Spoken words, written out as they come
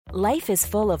Life is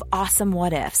full of awesome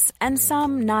what-ifs, and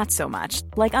some not so much,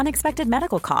 like unexpected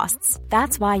medical costs.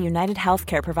 That's why United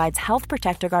Healthcare provides Health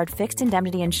Protector Guard fixed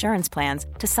indemnity insurance plans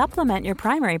to supplement your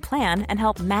primary plan and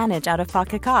help manage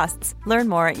out-of-pocket costs. Learn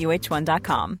more at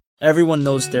uh1.com. Everyone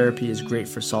knows therapy is great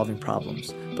for solving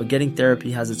problems, but getting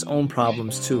therapy has its own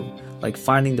problems too, like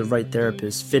finding the right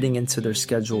therapist, fitting into their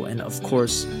schedule, and of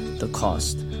course, the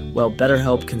cost. Well,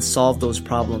 BetterHelp can solve those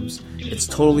problems. It's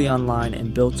totally online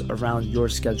and built around your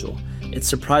schedule. It's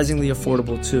surprisingly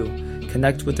affordable too.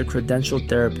 Connect with a credentialed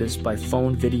therapist by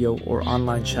phone, video, or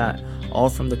online chat, all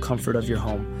from the comfort of your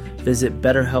home. Visit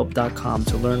BetterHelp.com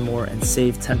to learn more and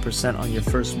save 10% on your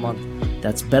first month.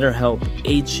 That's BetterHelp,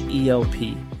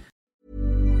 H-E-L-P.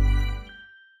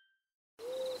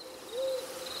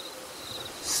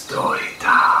 Story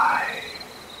time.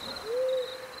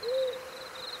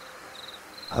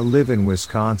 I live in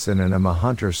Wisconsin and am a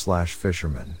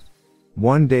hunter/fisherman.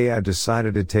 One day I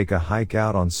decided to take a hike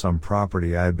out on some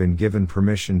property I had been given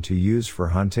permission to use for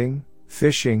hunting,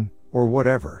 fishing, or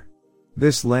whatever.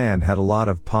 This land had a lot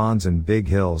of ponds and big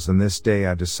hills, and this day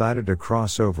I decided to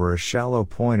cross over a shallow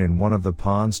point in one of the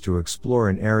ponds to explore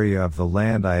an area of the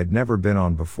land I had never been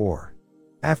on before.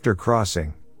 After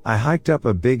crossing, I hiked up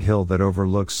a big hill that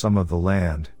overlooks some of the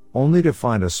land, only to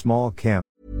find a small camp.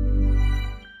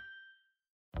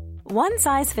 One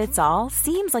size fits all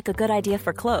seems like a good idea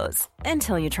for clothes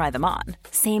until you try them on.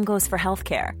 Same goes for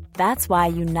healthcare. That's why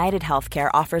United Healthcare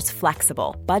offers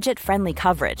flexible, budget-friendly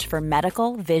coverage for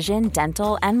medical, vision,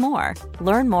 dental, and more.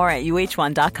 Learn more at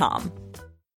uh1.com.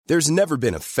 There's never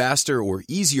been a faster or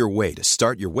easier way to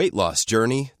start your weight loss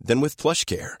journey than with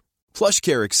PlushCare.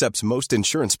 PlushCare accepts most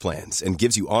insurance plans and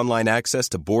gives you online access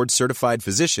to board-certified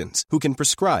physicians who can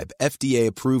prescribe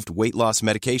FDA-approved weight loss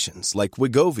medications like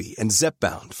Wegovy and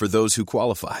Zepbound for those who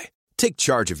qualify. Take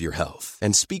charge of your health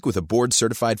and speak with a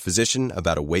board-certified physician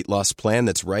about a weight loss plan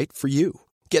that's right for you.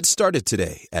 Get started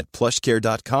today at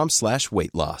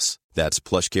plushcare.com/weight loss. That's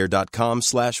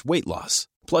plushcare.com/weight loss.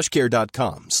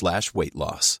 plushcare.com/weight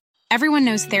loss. Everyone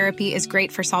knows therapy is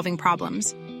great for solving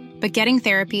problems. But getting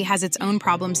therapy has its own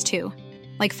problems too,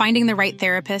 like finding the right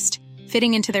therapist,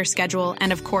 fitting into their schedule,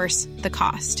 and of course, the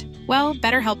cost. Well,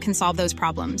 BetterHelp can solve those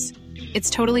problems.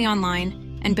 It's totally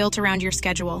online and built around your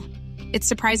schedule. It's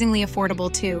surprisingly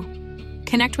affordable too.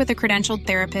 Connect with a credentialed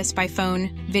therapist by phone,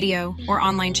 video, or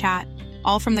online chat,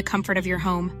 all from the comfort of your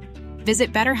home.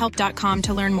 Visit BetterHelp.com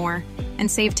to learn more and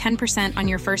save 10% on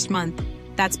your first month.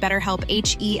 That's BetterHelp,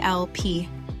 H-E-L-P.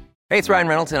 Hey, it's Ryan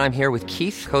Reynolds, and I'm here with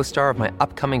Keith, co-star of my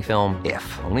upcoming film,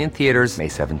 If, only in theaters May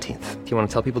 17th. Do you want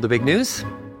to tell people the big news?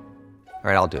 All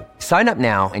right, I'll do it. Sign up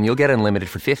now and you'll get unlimited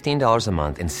for $15 a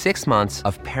month and 6 months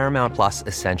of Paramount Plus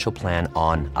Essential Plan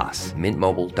on us.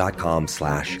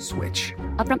 MintMobile.com/switch.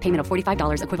 Upfront payment of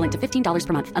 $45 equivalent to $15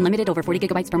 per month. Unlimited over 40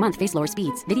 gigabytes per month. Face lower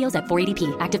speeds. Videos at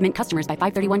 480p. Active Mint customers by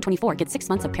 531.24 get 6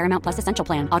 months of Paramount Plus Essential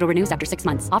Plan. Auto renews after 6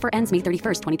 months. Offer ends May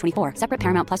 31st, 2024. Separate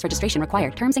Paramount Plus registration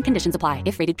required. Terms and conditions apply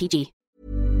if rated PG.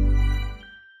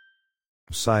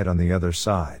 Side on the other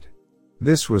side.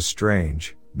 This was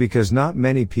strange, because not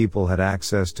many people had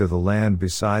access to the land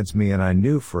besides me, and I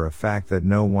knew for a fact that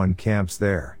no one camps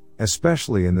there,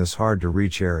 especially in this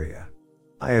hard-to-reach area.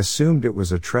 I assumed it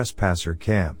was a trespasser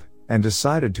camp, and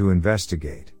decided to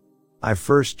investigate. I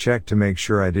first checked to make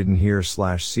sure I didn't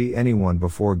hear/see anyone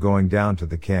before going down to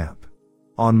the camp.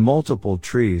 On multiple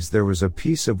trees there was a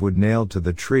piece of wood nailed to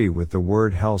the tree with the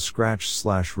word hell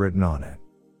scratched/written on it.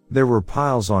 There were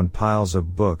piles on piles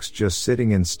of books just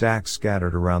sitting in stacks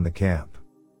scattered around the camp.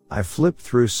 I flipped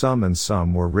through some, and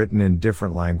some were written in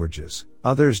different languages.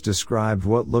 Others described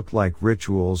what looked like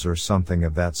rituals or something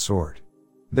of that sort.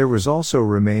 There was also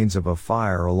remains of a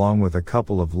fire along with a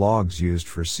couple of logs used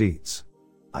for seats.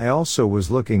 I also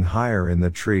was looking higher in the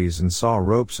trees and saw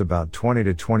ropes about 20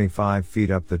 to 25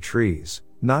 feet up the trees,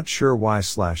 not sure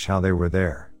why/how they were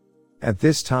there. At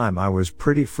this time I was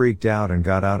pretty freaked out and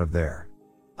got out of there.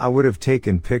 I would have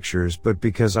taken pictures, but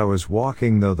because I was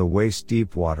walking though the waist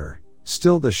deep water,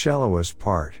 still the shallowest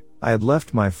part, I had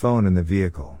left my phone in the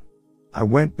vehicle. I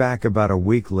went back about a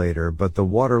week later, but the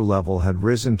water level had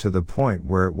risen to the point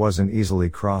where it wasn't easily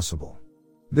crossable.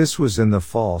 This was in the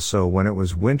fall, so when it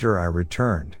was winter I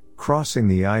returned, crossing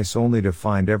the ice only to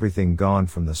find everything gone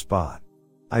from the spot.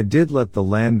 I did let the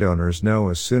landowners know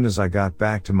as soon as I got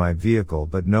back to my vehicle,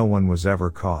 but no one was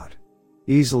ever caught.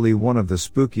 Easily one of the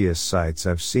spookiest sights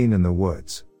I've seen in the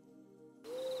woods.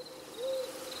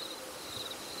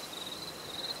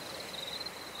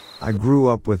 I grew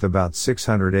up with about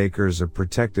 600 acres of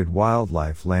protected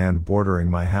wildlife land bordering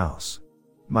my house.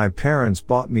 My parents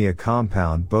bought me a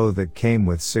compound bow that came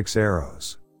with 6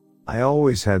 arrows. I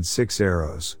always had 6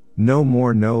 arrows, No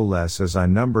more no less, as I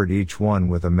numbered each one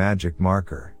with a magic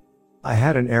marker. I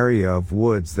had an area of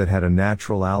woods that had a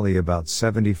natural alley about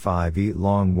 75 feet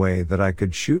long way that I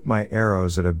could shoot my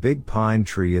arrows at a big pine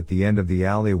tree at the end of the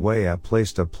alleyway. I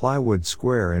placed a plywood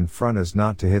square in front as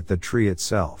not to hit the tree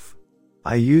itself.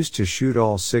 I used to shoot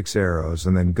all 6 arrows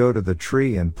and then go to the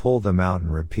tree and pull them out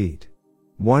and repeat.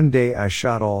 One day I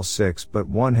shot all 6, but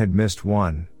one had missed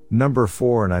one, number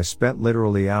 4, and I spent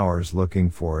literally hours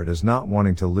looking for it as not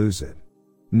wanting to lose it.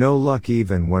 No luck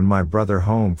even when my brother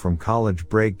home from college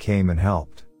break came and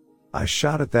helped. I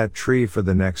shot at that tree for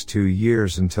the next 2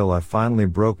 years until I finally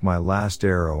broke my last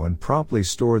arrow and promptly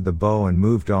stored the bow and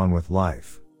moved on with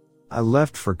life. I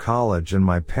left for college and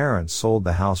my parents sold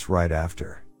the house right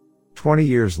after. 20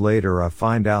 years later I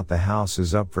find out the house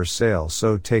is up for sale,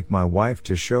 so take my wife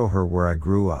to show her where I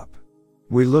grew up.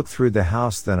 We look through the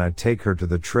house, then I take her to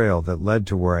the trail that led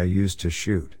to where I used to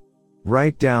shoot.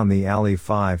 Right down the alley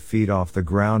 5 feet off the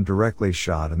ground directly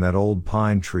shot, and that old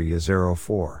pine tree is arrow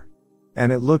 4.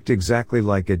 And it looked exactly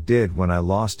like it did when I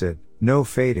lost it, no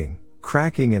fading,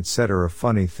 cracking, etc.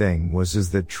 Funny thing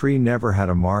was that tree never had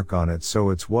a mark on it,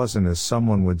 so it wasn't as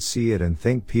someone would see it and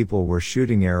think people were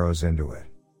shooting arrows into it.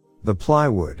 The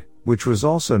plywood, which was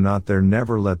also not there,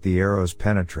 never let the arrows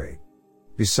penetrate.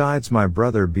 Besides my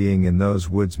brother being in those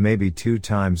woods maybe 2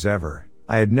 times ever,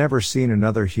 I had never seen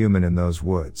another human in those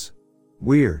woods.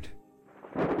 Weird.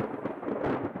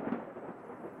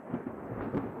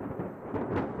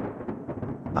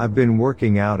 I've been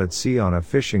working out at sea on a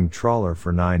fishing trawler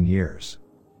for 9 years.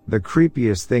 The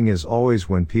creepiest thing is always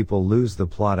when people lose the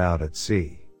plot out at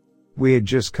sea. We had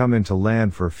just come into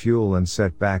land for fuel and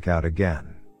set back out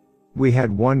again. We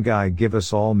had one guy give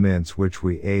us all mints, which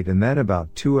we ate, and then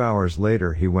about 2 hours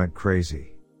later he went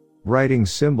crazy. Writing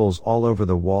symbols all over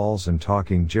the walls and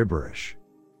talking gibberish.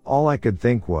 All I could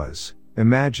think was,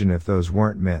 imagine if those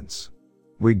weren't mints.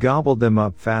 We gobbled them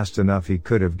up fast enough, he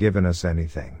could have given us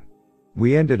anything.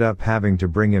 We ended up having to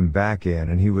bring him back in,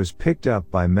 and he was picked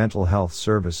up by mental health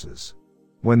services.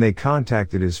 When they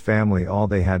contacted his family, all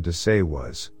they had to say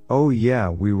was, "Oh yeah,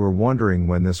 we were wondering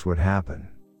when this would happen.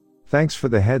 Thanks for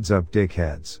the heads up,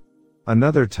 dickheads."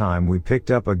 Another time we picked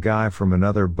up a guy from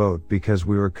another boat because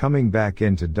we were coming back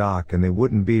into dock and they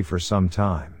wouldn't be for some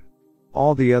time.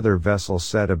 All the other vessels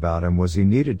said about him was he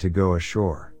needed to go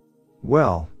ashore.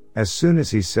 Well, as soon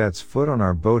as he sets foot on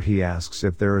our boat, he asks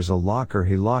if there is a locker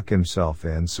he lock himself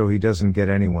in so he doesn't get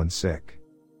anyone sick.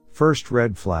 First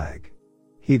red flag.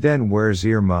 He then wears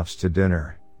earmuffs to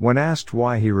dinner. When asked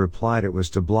why, he replied it was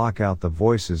to block out the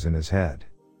voices in his head.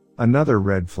 Another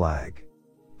red flag.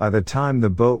 By the time the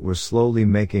boat was slowly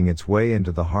making its way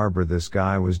into the harbor, this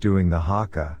guy was doing the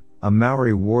haka, a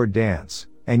Maori war dance,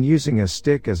 and using a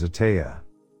stick as a teia.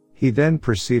 He then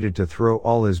proceeded to throw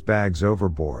all his bags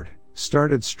overboard,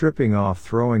 started stripping off,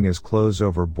 throwing his clothes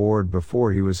overboard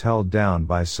before he was held down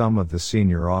by some of the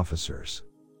senior officers.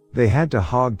 They had to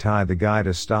hog-tie the guy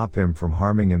to stop him from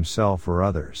harming himself or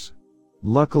others.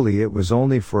 Luckily it was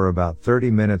only for about 30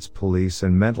 minutes. Police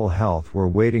and mental health were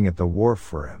waiting at the wharf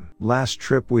for him. Last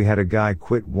trip we had a guy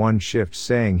quit one shift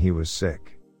saying he was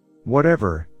sick.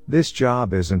 Whatever, this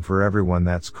job isn't for everyone,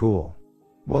 that's cool.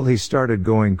 Well, he started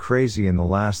going crazy in the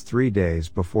last 3 days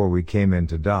before we came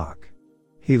into dock.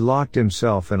 He locked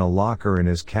himself in a locker in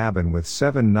his cabin with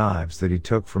 7 knives that he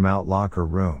took from out locker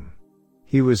room.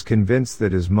 He was convinced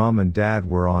that his mom and dad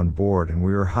were on board and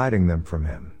we were hiding them from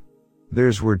him.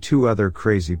 There's were 2 other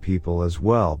crazy people as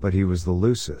well, but he was the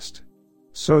loosest.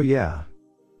 So yeah.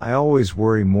 I always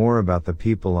worry more about the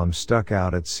people I'm stuck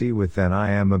out at sea with than I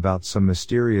am about some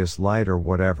mysterious light or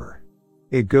whatever.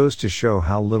 It goes to show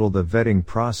how little the vetting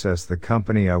process the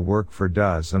company I work for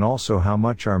does, and also how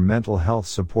much our mental health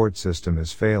support system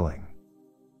is failing.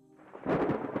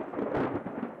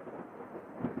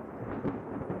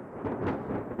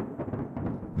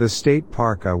 The state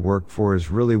park I work for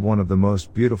is really one of the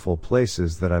most beautiful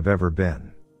places that I've ever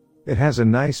been. It has a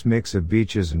nice mix of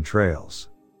beaches and trails.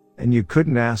 And you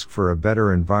couldn't ask for a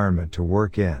better environment to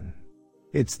work in.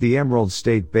 It's the Emerald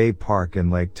State Bay Park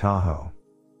in Lake Tahoe.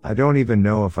 I don't even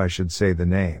know if I should say the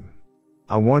name.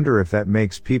 I wonder if that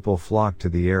makes people flock to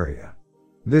the area.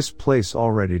 This place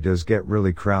already does get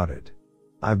really crowded.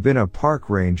 I've been a park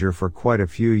ranger for quite a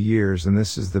few years, and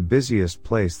this is the busiest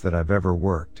place that I've ever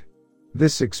worked.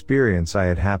 This experience I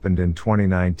had happened in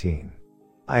 2019.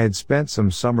 I had spent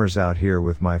some summers out here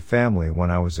with my family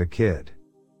when I was a kid.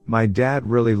 My dad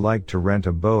really liked to rent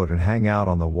a boat and hang out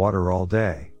on the water all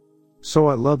day. So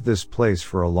I loved this place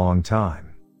for a long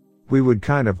time. We would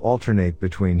kind of alternate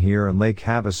between here and Lake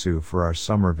Havasu for our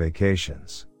summer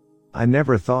vacations. I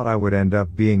never thought I would end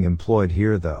up being employed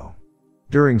here though.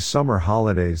 During summer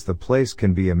holidays the place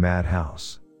can be a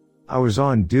madhouse. I was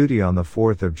on duty on the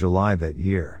 4th of July that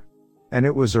year. And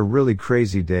it was a really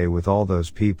crazy day with all those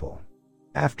people.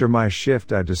 After my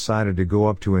shift I decided to go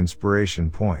up to Inspiration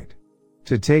Point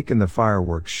to take in the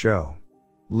fireworks show.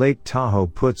 Lake Tahoe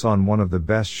puts on one of the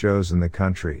best shows in the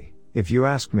country, if you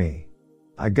ask me.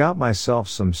 I got myself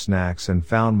some snacks and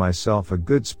found myself a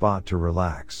good spot to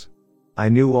relax. I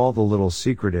knew all the little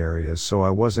secret areas so I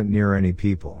wasn't near any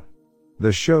people.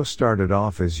 The show started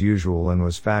off as usual and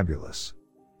was fabulous.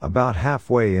 About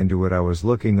halfway into it I was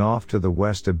looking off to the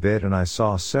west a bit and I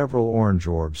saw several orange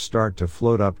orbs start to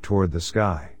float up toward the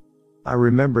sky. I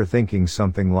remember thinking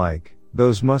something like,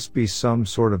 those must be some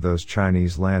sort of those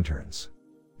Chinese lanterns.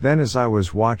 Then as I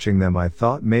was watching them I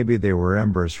thought maybe they were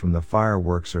embers from the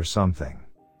fireworks or something.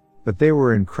 But they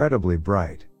were incredibly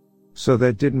bright. So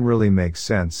that didn't really make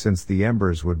sense since the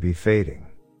embers would be fading.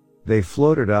 They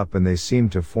floated up and they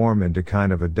seemed to form into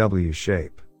kind of a W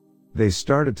shape. They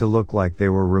started to look like they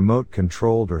were remote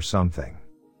controlled or something.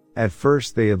 At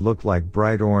first they had looked like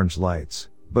bright orange lights,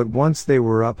 but once they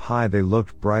were up high they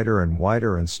looked brighter and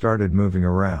whiter and started moving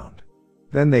around.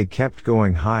 Then they kept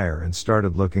going higher and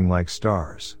started looking like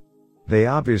stars. They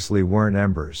obviously weren't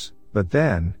embers, but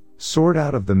then, sort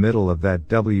out of the middle of that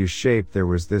W shape there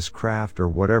was this craft or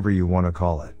whatever you want to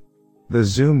call it. The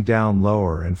zoomed down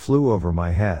lower and flew over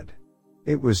my head.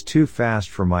 It was too fast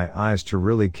for my eyes to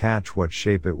really catch what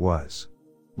shape it was.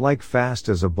 Like fast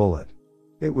as a bullet.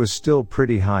 It was still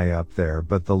pretty high up there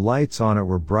but the lights on it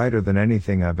were brighter than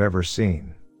anything I've ever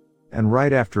seen. And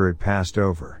right after it passed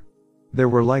over, there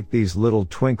were like these little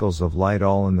twinkles of light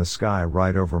all in the sky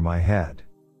right over my head.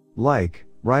 Like,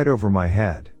 right over my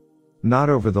head. Not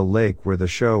over the lake where the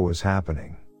show was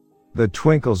happening. The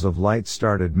twinkles of light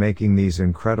started making these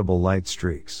incredible light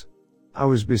streaks. I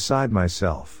was beside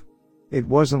myself. It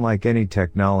wasn't like any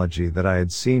technology that I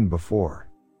had seen before.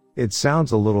 It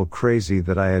sounds a little crazy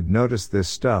that I had noticed this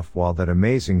stuff while that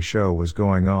amazing show was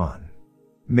going on.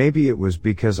 Maybe it was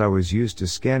because I was used to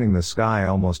scanning the sky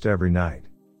almost every night.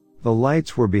 The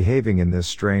lights were behaving in this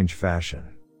strange fashion.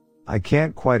 I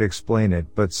can't quite explain it,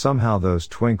 but somehow those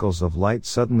twinkles of light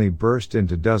suddenly burst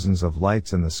into dozens of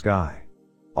lights in the sky.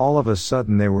 All of a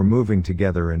sudden they were moving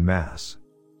together in mass.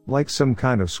 Like some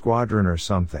kind of squadron or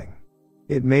something.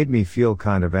 It made me feel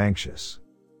kind of anxious.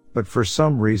 But for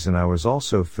some reason I was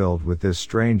also filled with this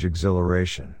strange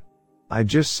exhilaration. I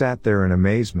just sat there in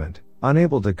amazement,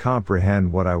 unable to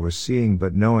comprehend what I was seeing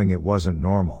but knowing it wasn't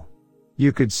normal.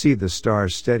 You could see the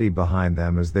stars steady behind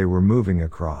them as they were moving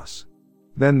across.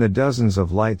 Then the dozens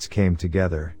of lights came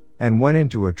together, and went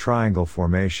into a triangle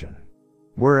formation.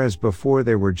 Whereas before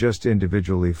they were just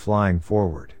individually flying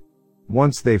forward.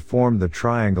 Once they formed the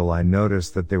triangle I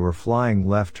noticed that they were flying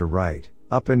left to right,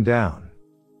 up and down.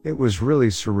 It was really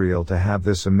surreal to have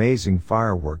this amazing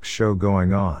fireworks show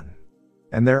going on.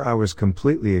 And there I was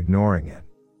completely ignoring it.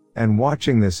 And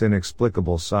watching this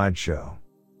inexplicable sideshow.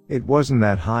 It wasn't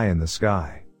that high in the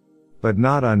sky. But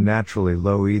not unnaturally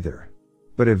low either.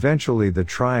 But eventually the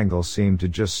triangle seemed to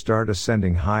just start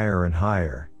ascending higher and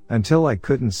higher, until I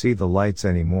couldn't see the lights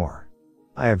anymore.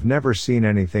 I have never seen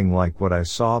anything like what I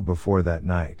saw before that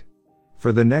night.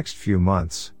 For the next few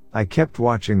months, I kept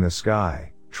watching the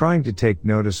sky, trying to take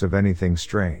notice of anything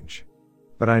strange.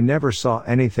 But I never saw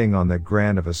anything on that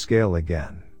grand of a scale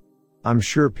again. I'm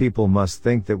sure people must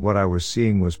think that what I was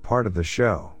seeing was part of the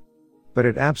show. But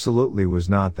it absolutely was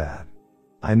not that.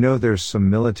 I know there's some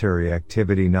military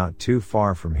activity not too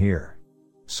far from here.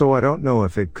 So I don't know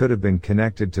if it could have been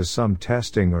connected to some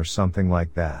testing or something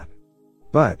like that.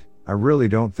 But, I really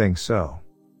don't think so.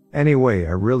 Anyway,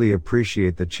 I really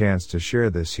appreciate the chance to share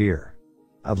this here.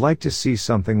 I'd like to see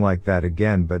something like that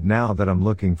again, but now that I'm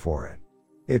looking for it,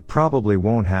 it probably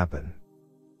won't happen.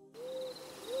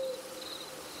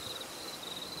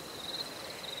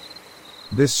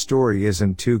 This story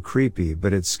isn't too creepy,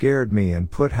 but it scared me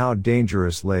and put how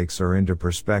dangerous lakes are into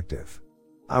perspective.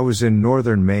 I was in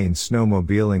northern Maine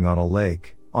snowmobiling on a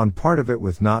lake, on part of it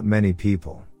with not many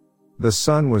people. The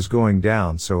sun was going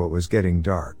down, so it was getting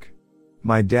dark.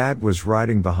 My dad was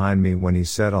riding behind me when he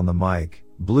said on the mic,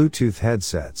 Bluetooth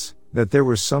headsets, that there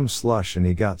was some slush and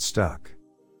he got stuck.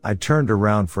 I turned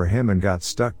around for him and got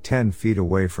stuck 10 feet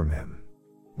away from him.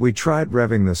 We tried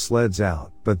revving the sleds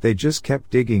out, but they just kept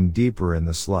digging deeper in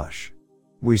the slush.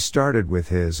 We started with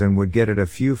his and would get it a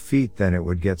few feet, then it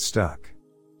would get stuck.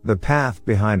 The path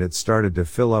behind it started to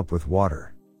fill up with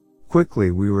water. Quickly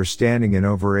we were standing in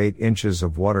over 8 inches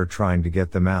of water trying to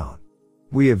get them out.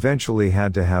 We eventually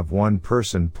had to have one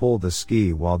person pull the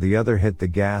ski while the other hit the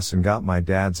gas and got my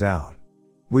dad's out.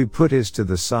 We put his to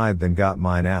the side, then got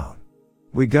mine out.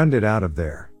 We gunned it out of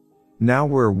there. Now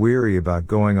we're weary about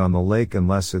going on the lake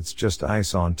unless it's just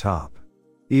ice on top.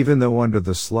 Even though under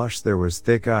the slush there was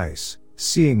thick ice,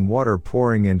 seeing water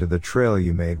pouring into the trail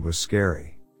you made was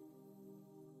scary.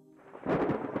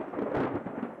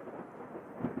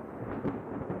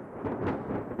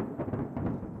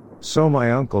 So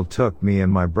my uncle took me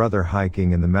and my brother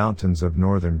hiking in the mountains of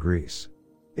northern Greece.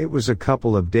 It was a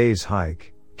couple of days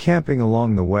hike, camping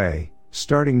along the way,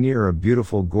 starting near a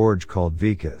beautiful gorge called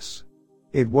Vikas.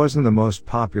 It wasn't the most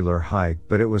popular hike,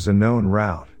 but it was a known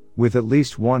route, with at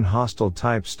least one hostel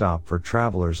type stop for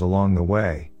travelers along the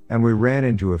way, and we ran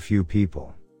into a few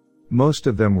people. Most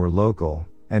of them were local,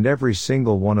 and every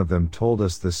single one of them told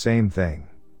us the same thing: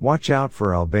 watch out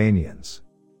for Albanians.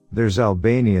 There's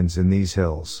Albanians in these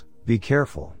hills, be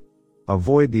careful.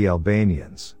 Avoid the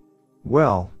Albanians.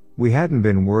 Well, we hadn't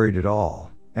been worried at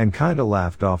all, and kinda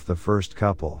laughed off the first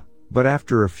couple, but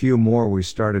after a few more we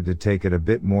started to take it a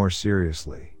bit more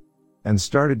seriously. And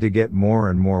started to get more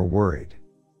and more worried.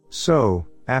 So,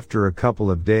 after a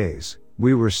couple of days,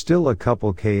 we were still a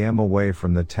couple km away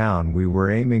from the town we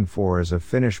were aiming for as a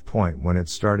finish point when it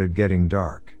started getting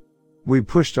dark. We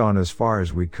pushed on as far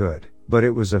as we could, but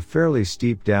it was a fairly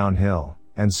steep downhill,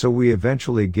 and so we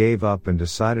eventually gave up and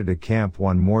decided to camp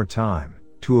one more time,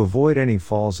 to avoid any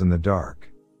falls in the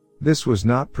dark. This was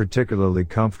not particularly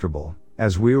comfortable,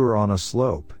 as we were on a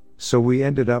slope, so we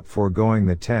ended up foregoing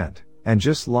the tent, and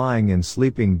just lying in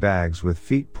sleeping bags with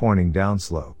feet pointing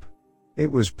downslope.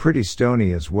 It was pretty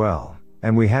stony as well,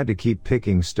 and we had to keep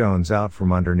picking stones out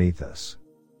from underneath us.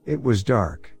 It was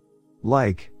dark.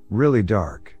 Like, really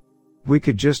dark. We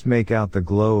could just make out the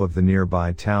glow of the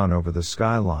nearby town over the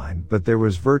skyline, but there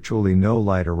was virtually no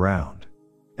light around.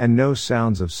 And no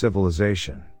sounds of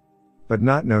civilization. But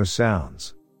not no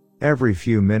sounds. Every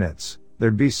few minutes,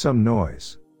 there'd be some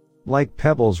noise. Like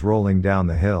pebbles rolling down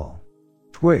the hill.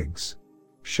 Twigs.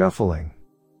 Shuffling.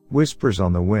 Whispers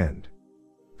on the wind.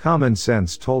 Common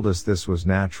sense told us this was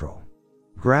natural.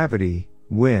 Gravity,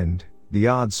 wind, the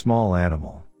odd small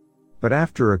animal. But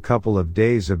after a couple of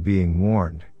days of being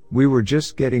warned, we were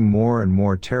just getting more and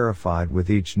more terrified with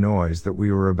each noise that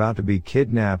we were about to be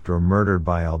kidnapped or murdered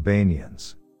by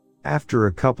Albanians. After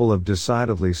a couple of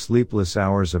decidedly sleepless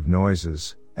hours of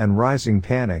noises and rising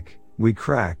panic, we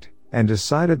cracked and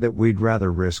decided that we'd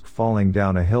rather risk falling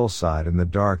down a hillside in the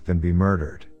dark than be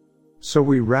murdered. So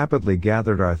we rapidly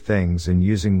gathered our things and,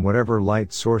 using whatever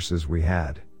light sources we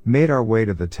had, made our way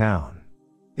to the town.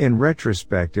 In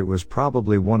retrospect, it was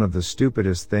probably one of the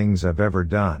stupidest things I've ever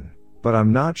done, but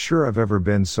I'm not sure I've ever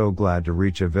been so glad to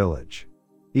reach a village.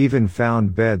 Even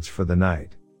found beds for the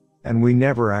night. And we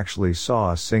never actually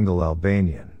saw a single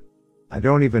Albanian. I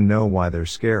don't even know why they're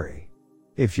scary.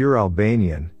 If you're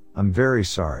Albanian, I'm very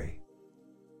sorry.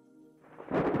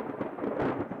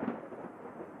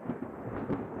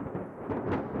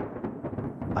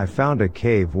 I found a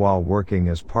cave while working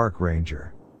as park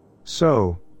ranger.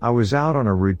 So, I was out on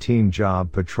a routine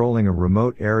job patrolling a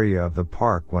remote area of the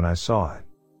park when I saw it.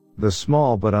 The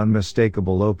small but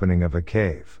unmistakable opening of a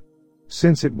cave.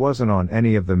 Since it wasn't on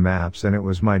any of the maps and it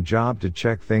was my job to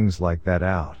check things like that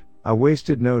out, I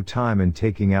wasted no time in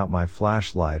taking out my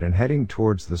flashlight and heading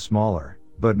towards the smaller,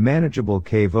 but manageable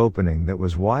cave opening that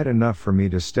was wide enough for me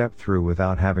to step through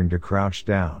without having to crouch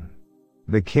down.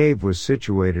 The cave was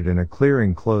situated in a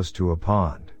clearing close to a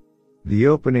pond. The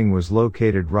opening was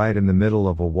located right in the middle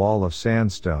of a wall of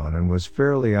sandstone and was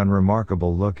fairly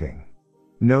unremarkable looking.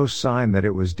 No sign that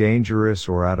it was dangerous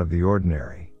or out of the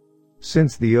ordinary.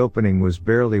 Since the opening was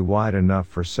barely wide enough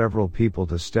for several people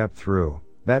to step through,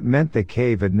 that meant the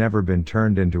cave had never been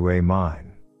turned into a mine.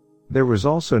 There was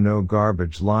also no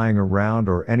garbage lying around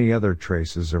or any other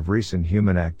traces of recent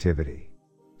human activity.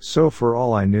 So for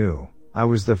all I knew, I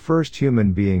was the first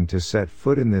human being to set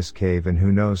foot in this cave in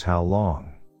who knows how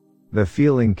long. The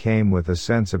feeling came with a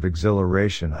sense of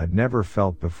exhilaration I'd never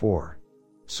felt before.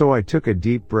 So I took a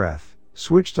deep breath,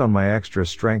 switched on my extra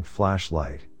strength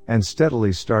flashlight, and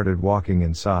steadily started walking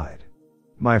inside.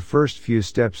 My first few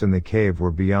steps in the cave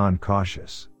were beyond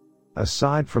cautious.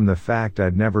 Aside from the fact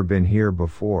I'd never been here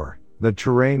before, the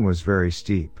terrain was very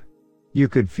steep. You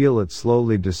could feel it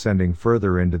slowly descending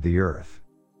further into the earth.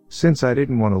 Since I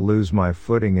didn't want to lose my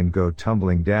footing and go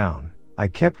tumbling down, I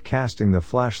kept casting the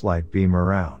flashlight beam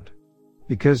around.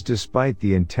 Because despite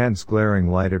the intense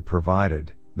glaring light it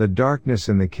provided, the darkness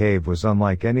in the cave was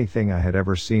unlike anything I had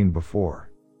ever seen before.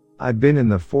 I'd been in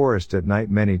the forest at night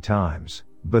many times,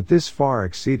 but this far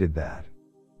exceeded that.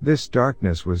 This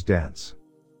darkness was dense.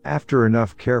 After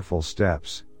enough careful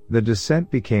steps, the descent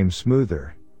became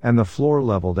smoother, and the floor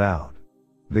leveled out.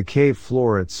 The cave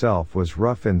floor itself was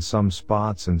rough in some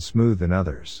spots and smooth in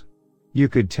others. You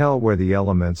could tell where the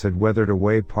elements had weathered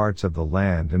away parts of the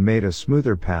land and made a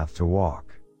smoother path to walk.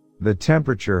 The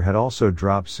temperature had also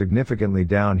dropped significantly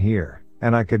down here,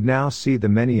 and I could now see the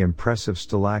many impressive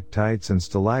stalactites and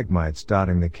stalagmites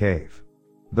dotting the cave.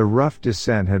 The rough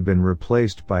descent had been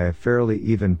replaced by a fairly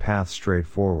even path straight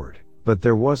forward, but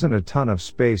there wasn't a ton of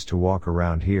space to walk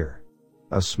around here.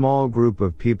 A small group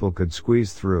of people could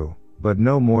squeeze through, but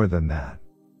no more than that.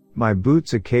 My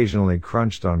boots occasionally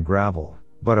crunched on gravel,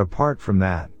 but apart from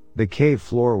that, the cave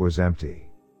floor was empty.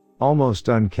 Almost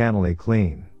uncannily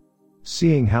clean.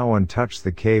 Seeing how untouched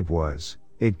the cave was,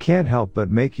 it can't help but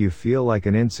make you feel like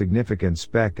an insignificant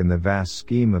speck in the vast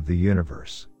scheme of the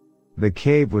universe. The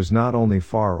cave was not only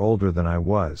far older than I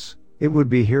was, it would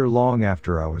be here long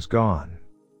after I was gone.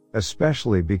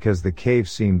 Especially because the cave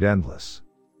seemed endless.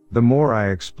 The more I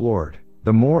explored,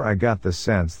 the more I got the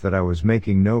sense that I was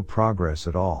making no progress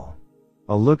at all.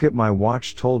 A look at my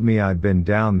watch told me I'd been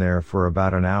down there for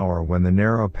about an hour when the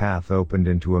narrow path opened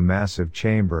into a massive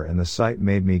chamber, and the sight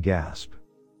made me gasp.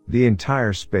 The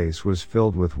entire space was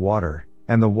filled with water,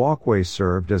 and the walkway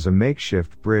served as a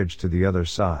makeshift bridge to the other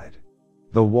side.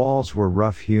 The walls were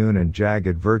rough-hewn and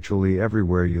jagged virtually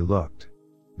everywhere you looked.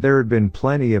 There had been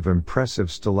plenty of impressive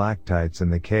stalactites in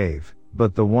the cave,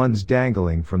 but the ones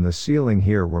dangling from the ceiling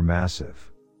here were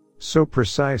massive. So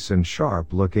precise and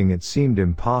sharp-looking it seemed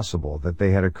impossible that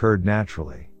they had occurred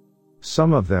naturally.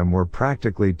 Some of them were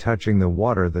practically touching the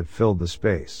water that filled the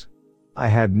space. I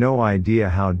had no idea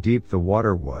how deep the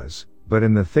water was, but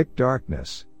in the thick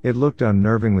darkness, it looked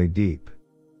unnervingly deep.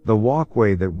 The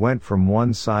walkway that went from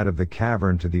one side of the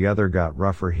cavern to the other got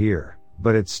rougher here,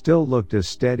 but it still looked as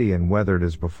steady and weathered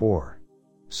as before.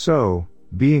 So,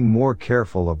 being more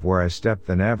careful of where I stepped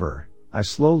than ever, I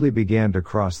slowly began to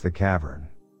cross the cavern.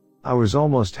 I was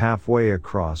almost halfway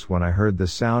across when I heard the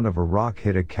sound of a rock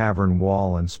hit a cavern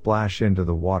wall and splash into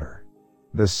the water.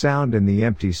 The sound in the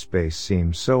empty space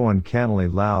seemed so uncannily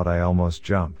loud I almost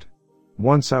jumped.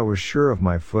 Once I was sure of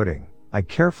my footing, I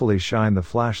carefully shined the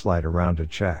flashlight around to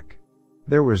check.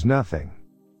 There was nothing.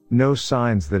 No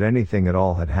signs that anything at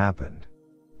all had happened.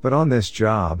 But on this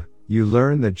job, you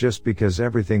learn that just because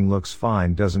everything looks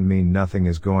fine doesn't mean nothing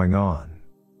is going on.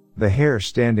 The hair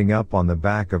standing up on the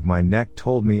back of my neck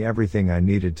told me everything I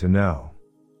needed to know.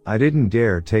 I didn't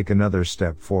dare take another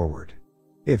step forward.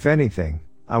 If anything,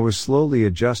 I was slowly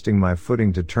adjusting my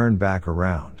footing to turn back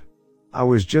around. I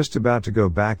was just about to go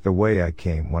back the way I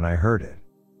came when I heard it.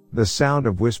 The sound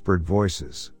of whispered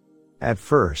voices. At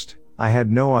first, I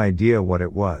had no idea what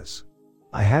it was.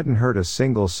 I hadn't heard a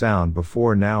single sound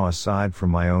before now aside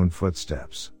from my own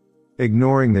footsteps.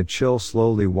 Ignoring the chill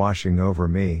slowly washing over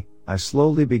me, I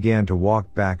slowly began to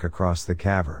walk back across the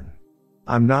cavern.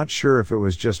 I'm not sure if it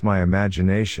was just my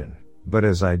imagination, but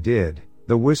as I did,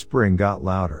 the whispering got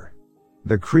louder.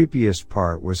 The creepiest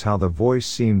part was how the voice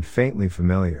seemed faintly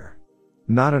familiar.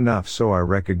 Not enough so I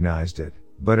recognized it,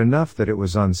 but enough that it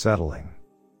was unsettling.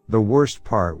 The worst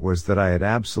part was that I had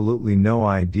absolutely no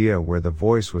idea where the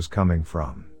voice was coming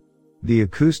from. The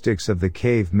acoustics of the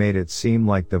cave made it seem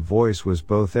like the voice was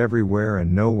both everywhere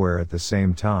and nowhere at the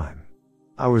same time.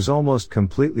 I was almost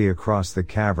completely across the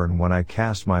cavern when I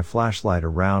cast my flashlight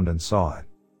around and saw it.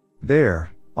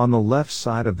 There, on the left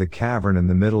side of the cavern in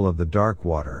the middle of the dark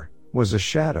water, was a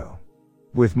shadow.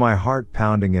 With my heart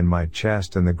pounding in my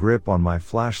chest and the grip on my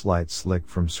flashlight slick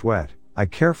from sweat, I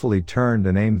carefully turned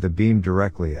and aimed the beam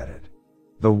directly at it.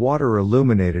 The water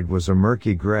illuminated was a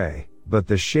murky gray, but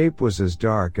the shape was as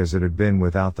dark as it had been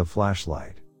without the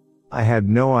flashlight. I had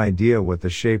no idea what the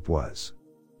shape was.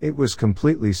 It was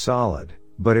completely solid,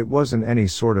 but it wasn't any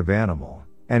sort of animal,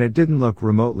 and it didn't look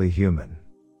remotely human.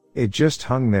 It just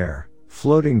hung there,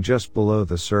 floating just below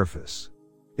the surface.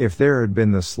 If there had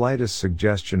been the slightest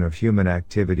suggestion of human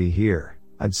activity here,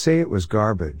 I'd say it was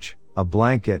garbage, a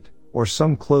blanket, or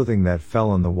some clothing that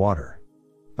fell in the water.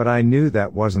 But I knew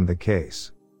that wasn't the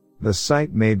case. The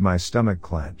sight made my stomach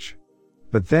clench.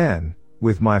 But then,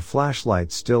 with my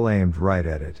flashlight still aimed right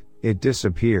at it, it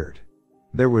disappeared.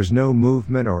 There was no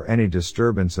movement or any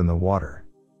disturbance in the water.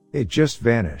 It just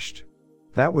vanished.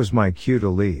 That was my cue to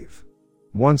leave.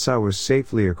 Once I was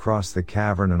safely across the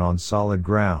cavern and on solid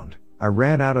ground, I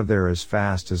ran out of there as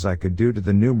fast as I could due to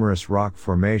the numerous rock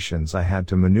formations I had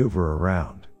to maneuver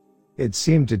around. It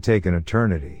seemed to take an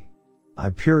eternity. I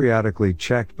periodically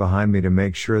checked behind me to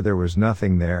make sure there was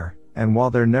nothing there, and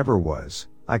while there never was,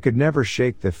 I could never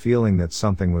shake the feeling that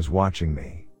something was watching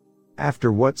me.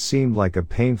 After what seemed like a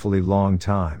painfully long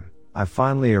time, I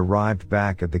finally arrived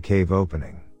back at the cave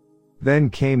opening.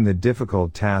 Then came the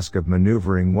difficult task of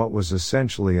maneuvering what was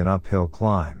essentially an uphill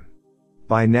climb.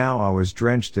 By now I was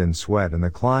drenched in sweat and the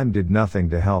climb did nothing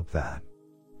to help that.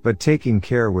 but taking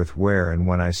care with where and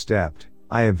when I stepped,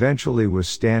 I eventually was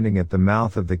standing at the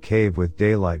mouth of the cave with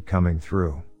daylight coming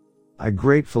through. I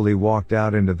gratefully walked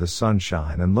out into the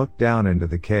sunshine and looked down into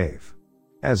the cave.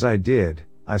 As I did,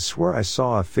 I swear I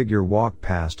saw a figure walk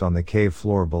past on the cave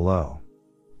floor below.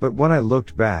 But when I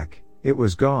looked back, it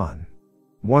was gone.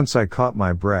 Once I caught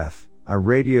my breath, I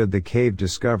radioed the cave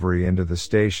discovery into the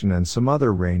station and some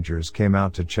other rangers came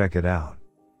out to check it out.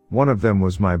 One of them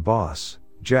was my boss,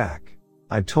 Jack.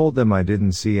 I told them I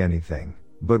didn't see anything,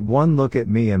 but one look at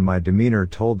me and my demeanor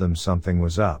told them something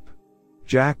was up.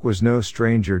 Jack was no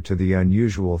stranger to the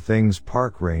unusual things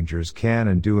park rangers can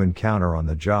and do encounter on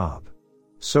the job.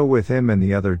 So with him and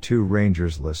the other 2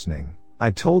 rangers listening, I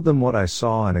told them what I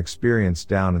saw and experienced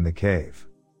down in the cave.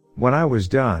 When I was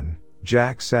done,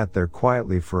 Jack sat there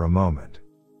quietly for a moment.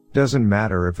 Doesn't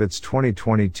matter if it's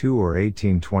 2022 or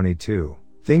 1822,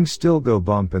 things still go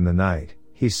bump in the night,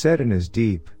 he said in his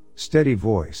deep, steady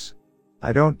voice.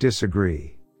 I don't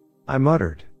disagree. I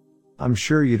muttered. I'm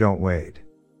sure you don't, Wade.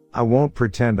 I won't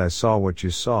pretend I saw what you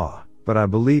saw, but I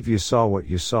believe you saw what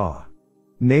you saw.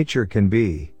 Nature can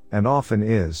be, and often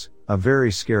is, a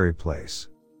very scary place.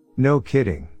 No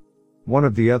kidding. One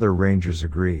of the other rangers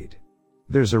agreed.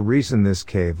 There's a reason this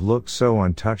cave looks so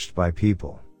untouched by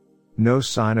people. No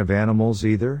sign of animals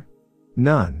either?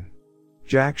 None.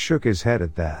 Jack shook his head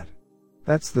at that.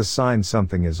 That's the sign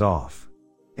something is off.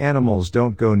 Animals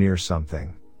don't go near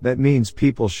something, that means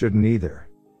people shouldn't either.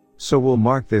 So we'll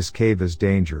mark this cave as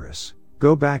dangerous,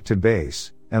 go back to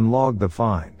base, and log the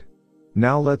find.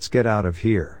 Now let's get out of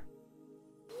here.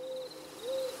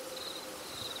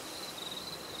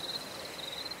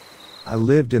 I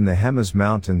lived in the Jemez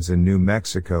Mountains in New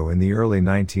Mexico in the early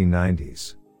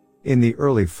 1990s. In the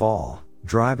early fall,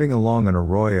 driving along an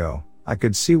arroyo, I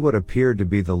could see what appeared to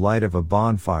be the light of a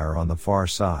bonfire on the far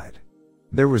side.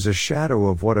 There was a shadow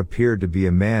of what appeared to be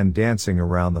a man dancing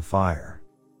around the fire.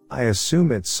 I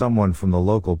assume it's someone from the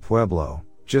local pueblo,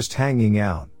 just hanging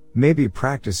out, maybe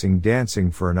practicing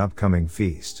dancing for an upcoming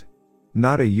feast.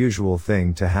 Not a usual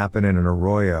thing to happen in an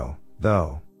arroyo,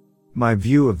 though. My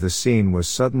view of the scene was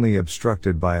suddenly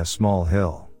obstructed by a small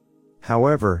hill.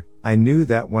 However, I knew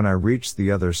that when I reached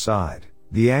the other side,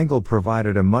 the angle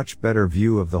provided a much better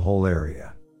view of the whole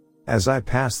area. As I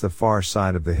passed the far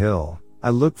side of the hill,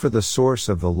 I looked for the source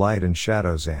of the light and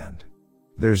shadows and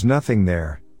there's nothing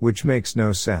there, which makes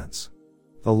no sense.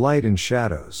 The light and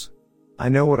shadows. I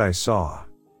know what I saw.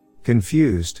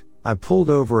 Confused, I pulled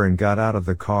over and got out of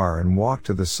the car and walked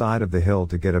to the side of the hill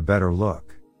to get a better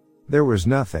look. There was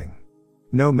nothing.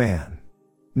 No man.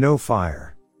 No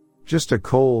fire. Just a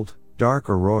cold, dark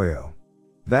arroyo.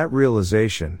 That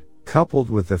realization, coupled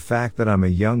with the fact that I'm a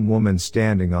young woman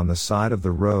standing on the side of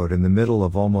the road in the middle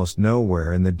of almost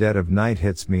nowhere in the dead of night,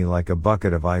 hits me like a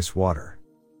bucket of ice water.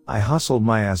 I hustled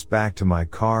my ass back to my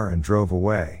car and drove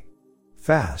away.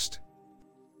 Fast.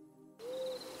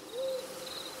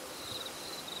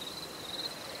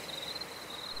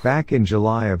 Back in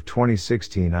July of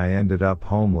 2016, I ended up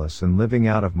homeless and living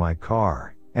out of my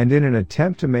car, and in an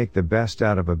attempt to make the best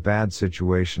out of a bad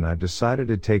situation, I decided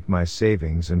to take my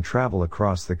savings and travel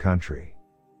across the country.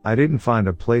 I didn't find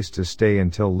a place to stay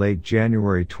until late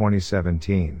January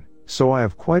 2017, so I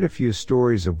have quite a few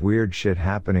stories of weird shit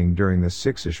happening during the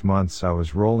 6-ish months I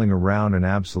was rolling around in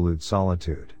absolute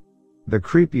solitude. The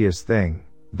creepiest thing,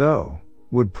 though,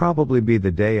 would probably be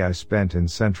the day I spent in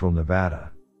central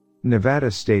Nevada. Nevada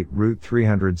State Route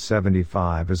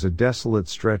 375 is a desolate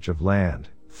stretch of land,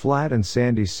 flat and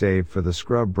sandy save for the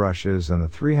scrub brushes and the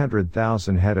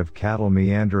 300,000 head of cattle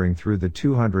meandering through the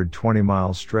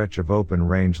 220-mile stretch of open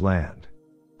range land.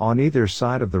 On either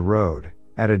side of the road,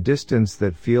 at a distance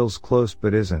that feels close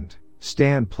but isn't,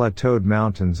 stand plateaued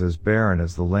mountains as barren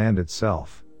as the land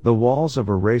itself, the walls of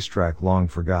a racetrack long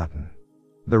forgotten.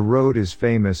 The road is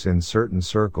famous in certain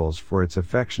circles for its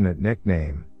affectionate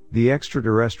nickname, the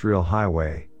Extraterrestrial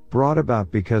Highway, brought about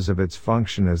because of its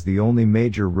function as the only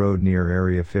major road near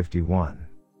Area 51.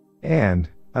 And,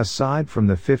 aside from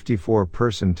the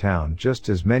 54-person town just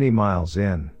as many miles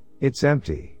in, it's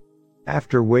empty.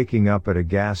 After waking up at a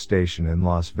gas station in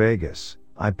Las Vegas,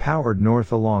 I powered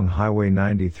north along Highway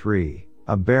 93,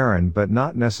 a barren but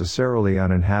not necessarily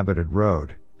uninhabited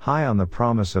road, high on the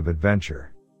promise of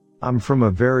adventure. I'm from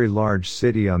a very large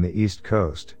city on the East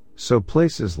Coast, so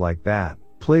places like that,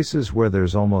 places where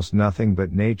there's almost nothing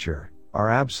but nature, are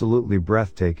absolutely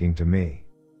breathtaking to me.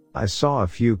 I saw a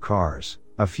few cars,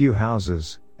 a few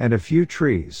houses, and a few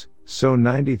trees, so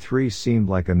 93 seemed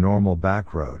like a normal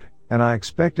back road, and I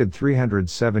expected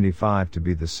 375 to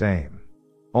be the same.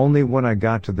 Only when I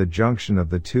got to the junction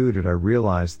of the two did I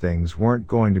realize things weren't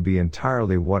going to be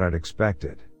entirely what I'd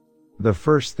expected. The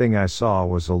first thing I saw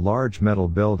was a large metal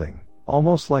building,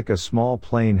 almost like a small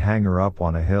plane hangar up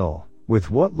on a hill,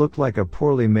 with what looked like a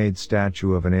poorly made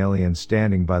statue of an alien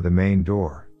standing by the main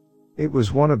door. It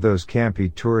was one of those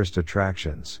campy tourist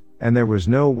attractions, and there was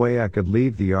no way I could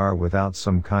leave the R without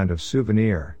some kind of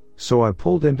souvenir, so I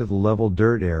pulled into the level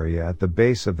dirt area at the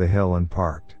base of the hill and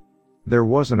parked. There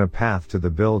wasn't a path to the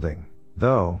building,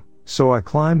 though, so I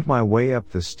climbed my way up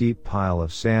the steep pile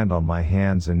of sand on my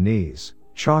hands and knees,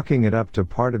 chalking it up to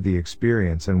part of the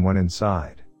experience, and went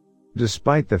inside.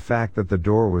 Despite the fact that the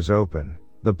door was open,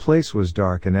 the place was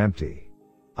dark and empty.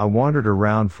 I wandered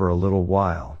around for a little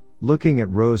while, looking at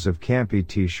rows of campy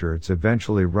t-shirts,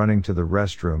 eventually running to the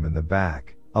restroom in the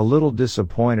back, a little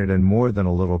disappointed and more than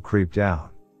a little creeped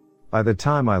out. By the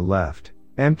time I left,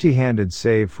 empty-handed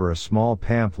save for a small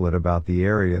pamphlet about the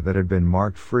area that had been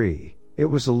marked free, it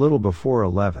was a little before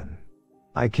 11.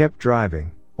 I kept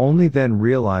driving, only then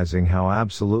realizing how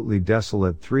absolutely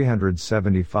desolate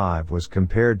 375 was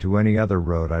compared to any other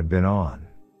road I'd been on.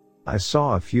 I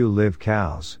saw a few live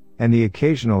cows, and the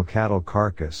occasional cattle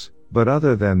carcass, but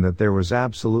other than that there was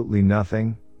absolutely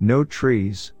nothing, no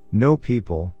trees, no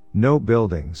people, no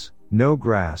buildings, no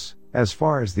grass, as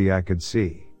far as the eye could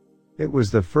see. It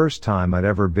was the first time I'd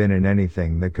ever been in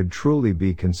anything that could truly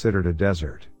be considered a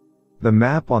desert. The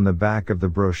map on the back of the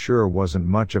brochure wasn't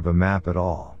much of a map at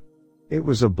all. It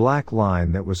was a black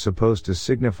line that was supposed to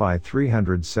signify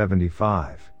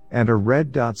 375, and a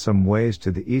red dot some ways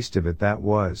to the east of it that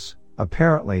was,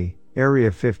 apparently,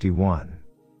 Area 51.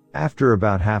 After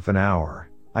about half an hour,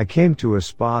 I came to a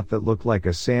spot that looked like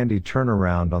a sandy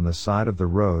turnaround on the side of the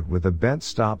road with a bent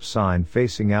stop sign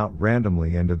facing out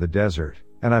randomly into the desert,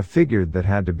 and I figured that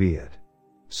had to be it.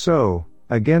 So,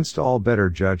 against all better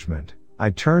judgment, I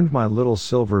turned my little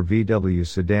silver VW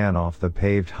sedan off the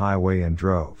paved highway and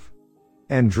drove.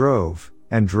 And drove,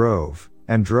 and drove,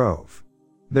 and drove.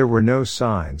 There were no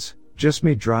signs, just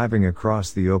me driving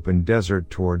across the open desert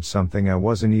towards something I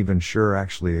wasn't even sure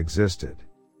actually existed.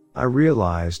 I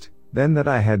realized, then, that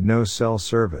I had no cell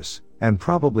service, and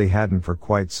probably hadn't for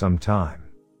quite some time.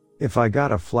 If I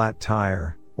got a flat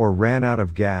tire, or ran out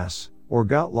of gas, or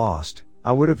got lost,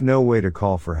 I would have no way to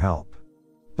call for help.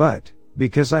 But,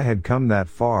 because I had come that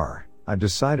far, I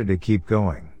decided to keep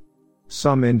going.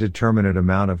 Some indeterminate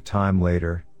amount of time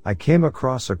later, I came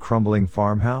across a crumbling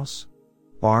farmhouse?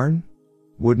 Barn?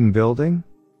 Wooden building?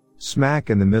 Smack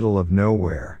in the middle of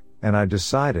nowhere, and I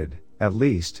decided, at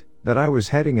least, that I was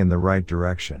heading in the right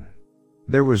direction.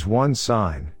 There was one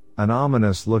sign, an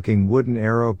ominous-looking wooden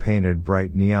arrow painted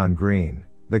bright neon green,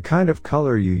 the kind of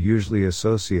color you usually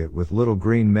associate with little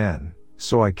green men,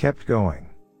 so I kept going.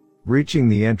 Reaching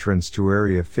the entrance to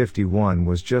Area 51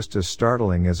 was just as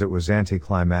startling as it was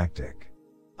anticlimactic.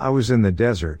 I was in the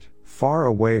desert, far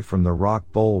away from the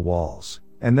rock bowl walls,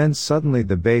 and then suddenly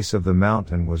the base of the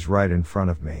mountain was right in front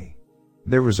of me.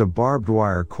 There was a barbed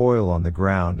wire coil on the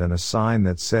ground and a sign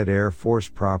that said Air Force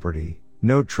property,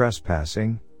 no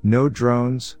trespassing, no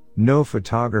drones, no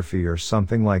photography or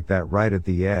something like that right at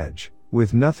the edge,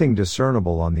 with nothing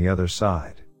discernible on the other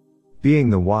side.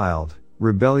 Being the wild,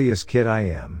 rebellious kid I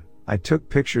am, I took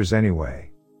pictures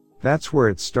anyway. That's where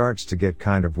it starts to get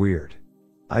kind of weird.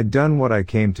 I'd done what I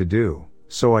came to do,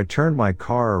 so I turned my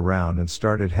car around and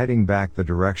started heading back the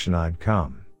direction I'd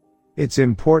come. It's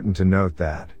important to note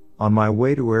that, on my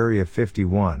way to Area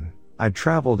 51, I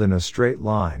traveled in a straight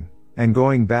line, and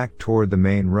going back toward the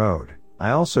main road,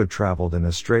 I also traveled in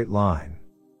a straight line.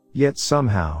 Yet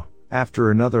somehow,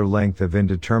 after another length of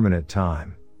indeterminate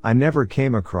time, I never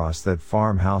came across that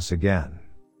farmhouse again.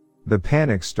 The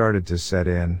panic started to set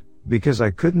in, because I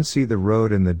couldn't see the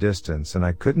road in the distance and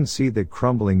I couldn't see the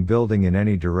crumbling building in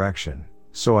any direction,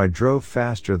 so I drove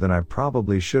faster than I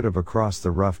probably should have across the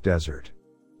rough desert.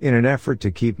 In an effort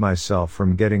to keep myself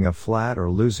from getting a flat or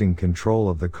losing control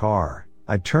of the car,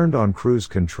 I turned on cruise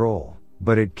control,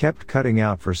 but it kept cutting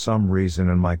out for some reason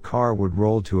and my car would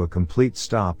roll to a complete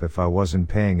stop if I wasn't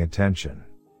paying attention.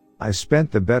 I spent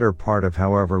the better part of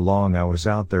however long I was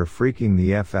out there freaking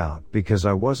the F out because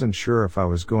I wasn't sure if I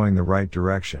was going the right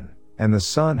direction, and the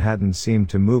sun hadn't seemed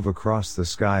to move across the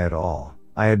sky at all.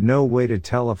 I had no way to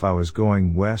tell if I was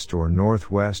going west or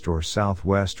northwest or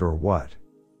southwest or what.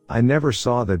 I never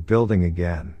saw that building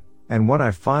again, and when I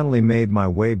finally made my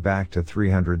way back to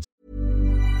 300.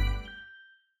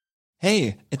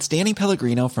 Hey, it's Danny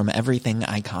Pellegrino from Everything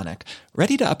Iconic.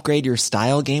 Ready to upgrade your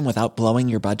style game without blowing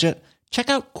your budget? Check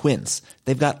out Quince.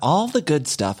 They've got all the good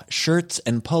stuff, shirts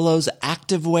and polos,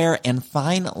 activewear, and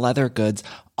fine leather goods,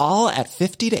 all at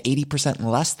 50 to 80%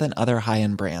 less than other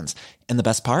high-end brands. And the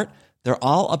best part? They're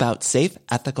all about safe,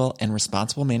 ethical, and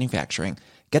responsible manufacturing.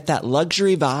 Get that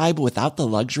luxury vibe without the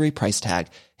luxury price tag.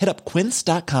 Hit up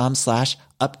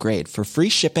quince.com/upgrade for free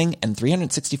shipping and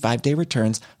 365-day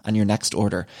returns on your next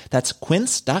order. That's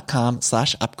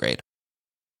quince.com/upgrade.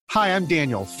 Hi, I'm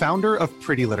Daniel, founder of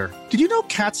Pretty Litter. Did you know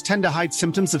cats tend to hide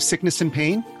symptoms of sickness and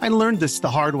pain? I learned this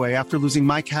the hard way after losing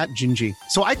my cat, Gingy.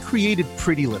 So I created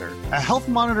Pretty Litter, a health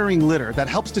monitoring litter that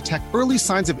helps detect early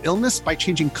signs of illness by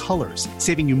changing colors,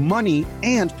 saving you money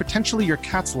and potentially your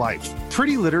cat's life.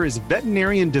 Pretty Litter is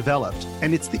veterinarian developed,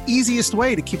 and it's the easiest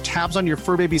way to keep tabs on your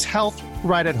fur baby's health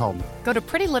right at home. Go to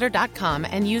prettylitter.com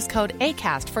and use code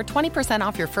ACAST for 20%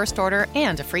 off your first order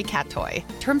and a free cat toy.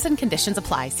 Terms and conditions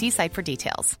apply. See site for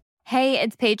details. Hey,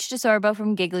 it's Paige DeSorbo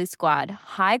from Giggly Squad.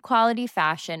 High quality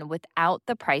fashion without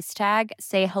the price tag.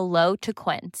 Say hello to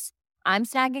Quince. I'm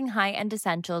snagging high-end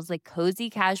essentials like cozy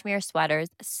cashmere sweaters,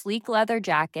 sleek leather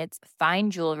jackets,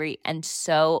 fine jewelry, and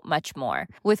so much more.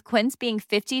 With Quince being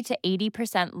 50 to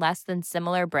 80% less than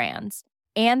similar brands.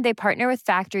 And they partner with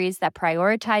factories that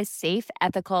prioritize safe,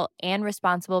 ethical, and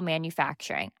responsible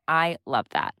manufacturing. I love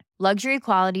that. Luxury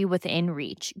quality within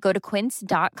reach. Go to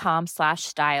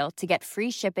quince.com/style to get free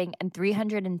shipping and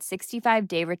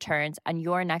 365-day returns on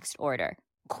your next order.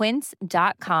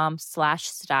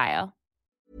 Quince.com/style.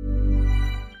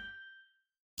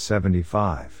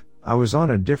 75. I was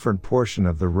on a different portion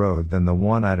of the road than the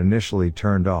one I'd initially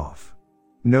turned off.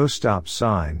 No stop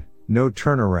sign, no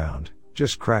turnaround,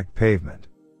 just cracked pavement.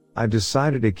 I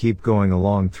decided to keep going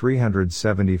along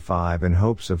 375 in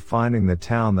hopes of finding the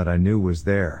town that I knew was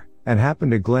there, and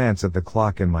happened to glance at the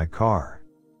clock in my car.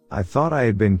 I thought I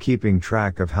had been keeping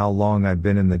track of how long I'd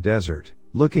been in the desert,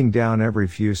 looking down every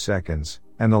few seconds,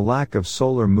 and the lack of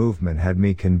solar movement had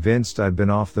me convinced I'd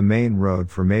been off the main road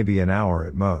for maybe an hour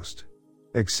at most.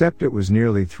 Except it was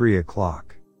nearly 3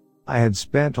 o'clock. I had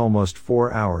spent almost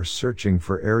 4 hours searching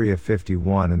for Area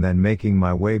 51 and then making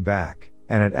my way back,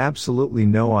 and had absolutely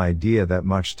no idea that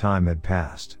much time had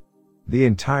passed. The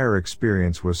entire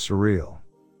experience was surreal.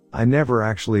 I never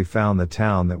actually found the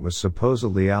town that was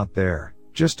supposedly out there,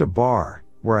 just a bar,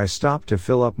 where I stopped to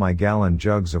fill up my gallon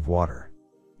jugs of water.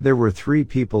 There were 3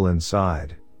 people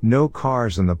inside, no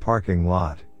cars in the parking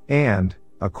lot, and,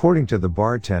 according to the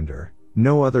bartender,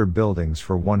 no other buildings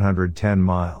for 110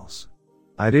 miles.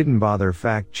 I didn't bother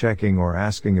fact-checking or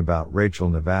asking about Rachel,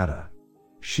 Nevada.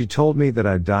 She told me that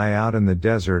I'd die out in the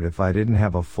desert if I didn't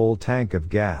have a full tank of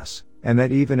gas, and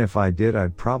that even if I did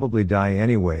I'd probably die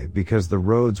anyway because the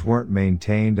roads weren't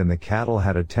maintained and the cattle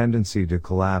had a tendency to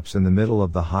collapse in the middle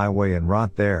of the highway and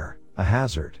rot there, a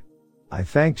hazard. I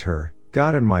thanked her,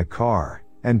 got in my car,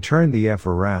 and turned the F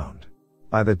around.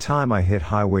 By the time I hit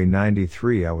Highway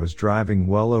 93 I was driving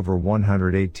well over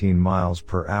 118 miles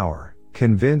per hour,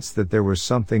 convinced that there was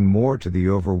something more to the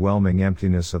overwhelming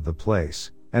emptiness of the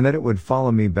place, and that it would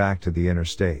follow me back to the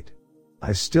interstate.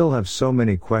 I still have so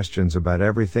many questions about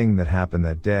everything that happened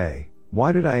that day.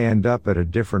 Why did I end up at a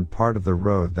different part of the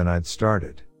road than I'd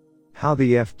started? How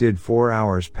the F did 4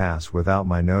 hours pass without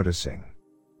my noticing?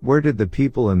 Where did the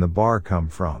people in the bar come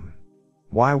from?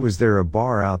 Why was there a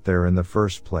bar out there in the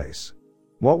first place?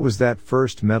 What was that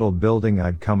first metal building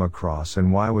I'd come across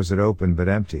and why was it open but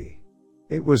empty?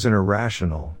 It was an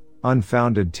irrational,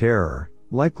 unfounded terror,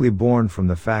 likely born from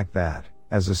the fact that,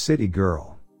 as a city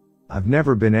girl, I've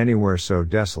never been anywhere so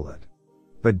desolate.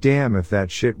 But damn if that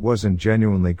shit wasn't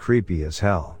genuinely creepy as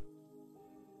hell.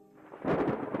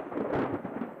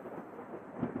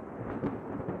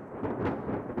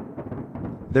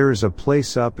 There is a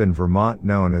place up in Vermont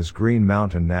known as Green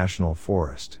Mountain National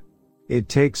Forest. It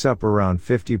takes up around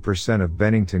 50% of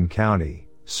Bennington County,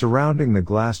 surrounding the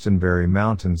Glastonbury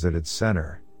Mountains at its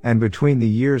center, and between the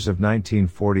years of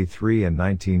 1943 and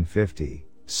 1950,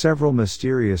 several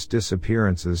mysterious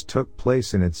disappearances took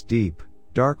place in its deep,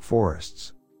 dark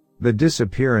forests. The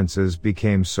disappearances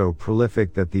became so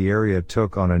prolific that the area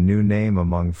took on a new name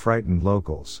among frightened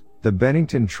locals, the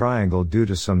Bennington Triangle, due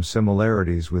to some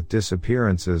similarities with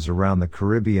disappearances around the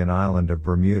Caribbean island of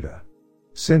Bermuda.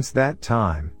 Since that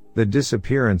time, the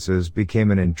disappearances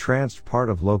became an entranced part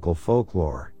of local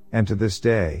folklore, and to this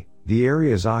day, the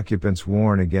area's occupants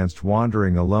warn against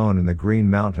wandering alone in the Green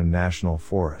Mountain National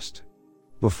Forest.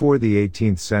 Before the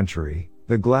 18th century,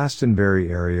 the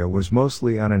Glastonbury area was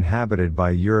mostly uninhabited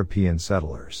by European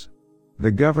settlers.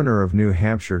 The governor of New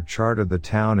Hampshire chartered the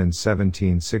town in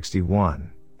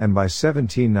 1761, and by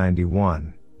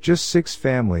 1791, just 6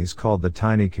 families called the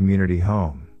tiny community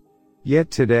home. Yet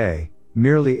today,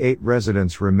 merely 8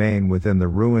 residents remain within the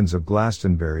ruins of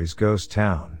Glastonbury's ghost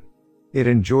town. It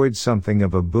enjoyed something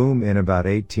of a boom in about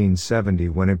 1870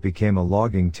 when it became a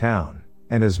logging town,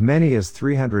 and as many as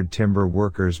 300 timber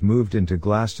workers moved into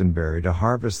Glastonbury to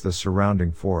harvest the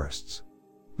surrounding forests.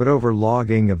 But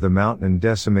overlogging of the mountain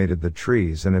decimated the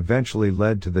trees and eventually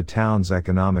led to the town's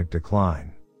economic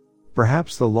decline.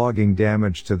 Perhaps the logging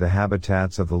damage to the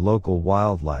habitats of the local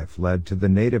wildlife led to the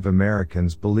Native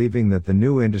Americans believing that the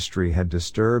new industry had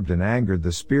disturbed and angered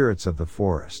the spirits of the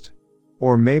forest.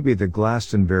 Or maybe the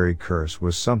Glastonbury curse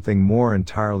was something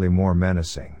entirely more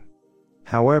menacing.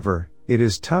 However, it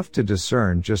is tough to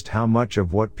discern just how much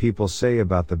of what people say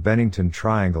about the Bennington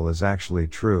Triangle is actually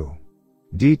true.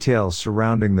 Details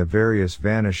surrounding the various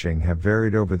vanishing have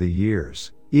varied over the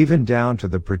years, even down to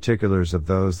the particulars of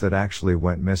those that actually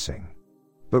went missing.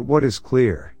 But what is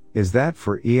clear, is that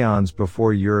for eons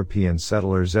before European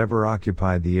settlers ever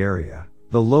occupied the area,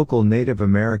 the local Native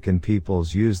American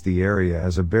peoples used the area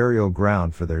as a burial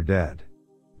ground for their dead.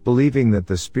 Believing that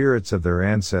the spirits of their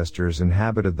ancestors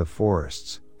inhabited the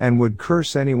forests, and would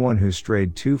curse anyone who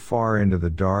strayed too far into the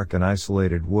dark and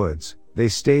isolated woods, they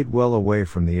stayed well away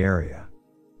from the area.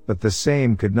 But the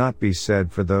same could not be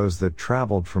said for those that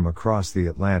traveled from across the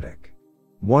Atlantic.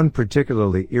 One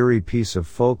particularly eerie piece of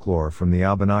folklore from the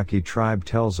Abenaki tribe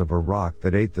tells of a rock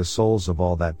that ate the souls of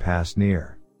all that passed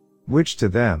near. Which to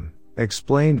them,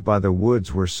 explained by the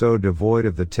woods, were so devoid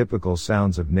of the typical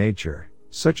sounds of nature,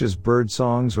 such as bird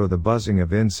songs or the buzzing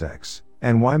of insects,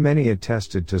 and why many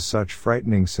attested to such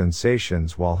frightening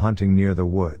sensations while hunting near the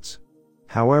woods.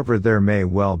 However, there may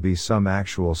well be some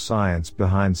actual science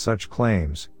behind such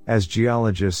claims, as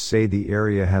geologists say the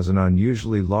area has an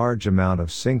unusually large amount of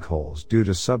sinkholes due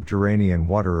to subterranean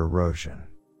water erosion.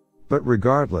 But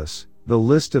regardless, the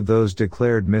list of those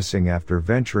declared missing after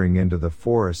venturing into the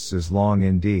forests is long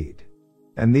indeed.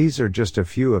 And these are just a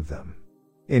few of them.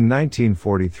 In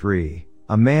 1943,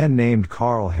 a man named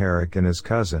Carl Herrick and his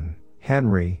cousin,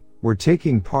 Henry, were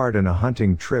taking part in a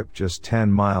hunting trip just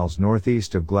 10 miles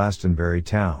northeast of Glastonbury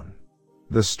town.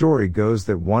 The story goes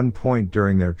that one point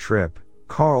during their trip,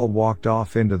 Carl walked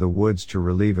off into the woods to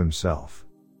relieve himself.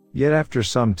 Yet after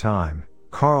some time,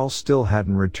 Carl still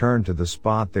hadn't returned to the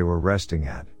spot they were resting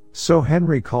at, so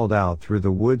Henry called out through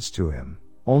the woods to him,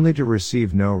 only to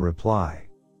receive no reply.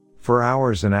 For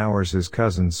hours and hours his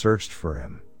cousin searched for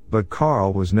him, but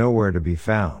Carl was nowhere to be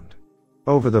found.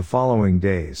 Over the following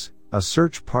days, a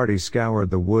search party scoured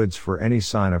the woods for any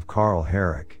sign of Carl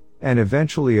Herrick, and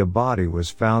eventually a body was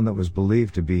found that was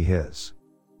believed to be his.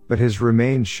 But his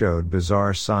remains showed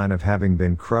bizarre sign of having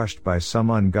been crushed by some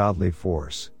ungodly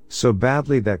force, so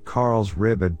badly that Carl's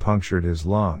rib had punctured his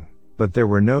lung, but there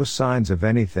were no signs of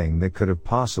anything that could have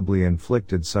possibly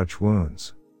inflicted such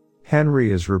wounds.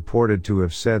 Henry is reported to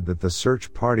have said that the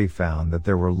search party found that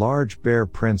there were large bear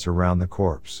prints around the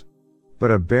corpse.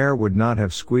 But a bear would not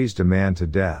have squeezed a man to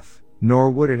death,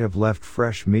 nor would it have left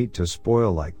fresh meat to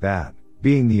spoil like that,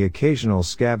 being the occasional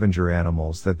scavenger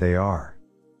animals that they are.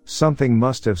 Something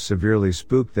must have severely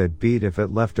spooked that beat if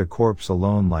it left a corpse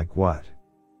alone like what?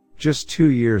 Just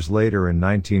 2 years later in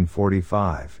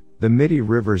 1945, the Mitty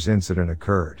Rivers incident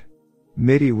occurred.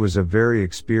 Mitty was a very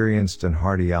experienced and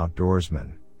hardy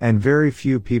outdoorsman, and very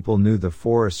few people knew the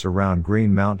forests around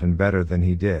Green Mountain better than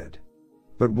he did.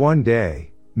 But one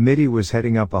day, Mitty was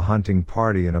heading up a hunting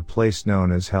party in a place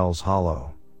known as Hell's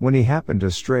Hollow, when he happened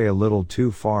to stray a little too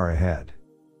far ahead.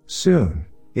 Soon,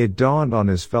 it dawned on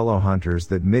his fellow hunters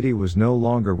that Mitty was no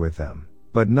longer with them,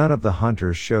 but none of the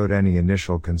hunters showed any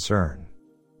initial concern.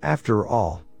 After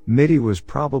all, Mitty was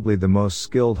probably the most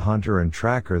skilled hunter and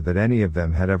tracker that any of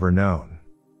them had ever known.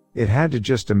 It had to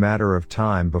just a matter of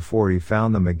time before he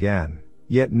found them again,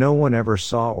 yet no one ever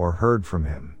saw or heard from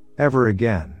him, ever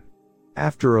again.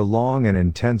 After a long and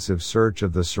intensive search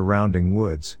of the surrounding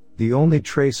woods, the only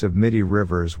trace of Mitty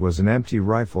Rivers was an empty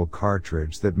rifle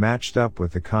cartridge that matched up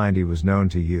with the kind he was known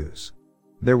to use.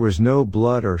 There was no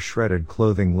blood or shredded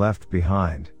clothing left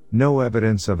behind, no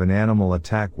evidence of an animal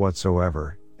attack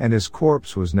whatsoever, and his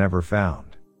corpse was never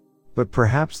found. But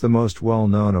perhaps the most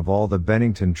well-known of all the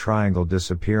Bennington Triangle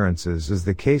disappearances is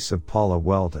the case of Paula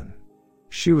Weldon.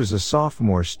 She was a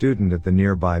sophomore student at the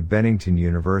nearby Bennington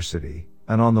University,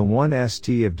 and on the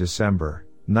 1st of December,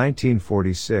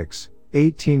 1946,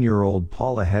 18-year-old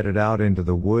Paula headed out into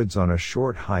the woods on a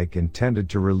short hike intended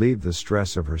to relieve the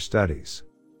stress of her studies.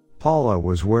 Paula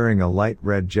was wearing a light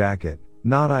red jacket,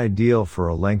 not ideal for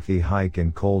a lengthy hike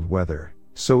in cold weather,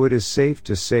 so it is safe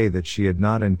to say that she had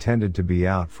not intended to be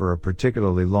out for a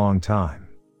particularly long time.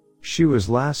 She was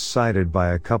last sighted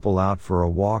by a couple out for a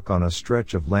walk on a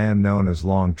stretch of land known as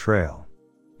Long Trail.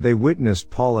 They witnessed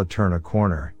Paula turn a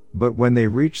corner, but when they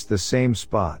reached the same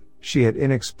spot, she had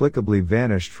inexplicably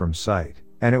vanished from sight,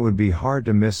 and it would be hard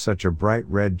to miss such a bright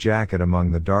red jacket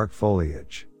among the dark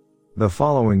foliage. The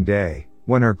following day,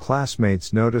 When her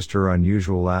classmates noticed her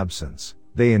unusual absence,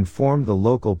 they informed the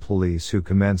local police, who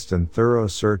commenced a thorough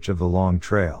search of the long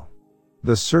trail.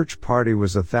 The search party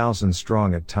was 1,000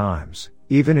 strong at times,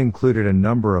 even included a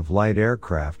number of light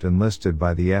aircraft enlisted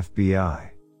by the FBI.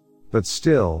 But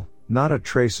still, not a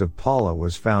trace of Paula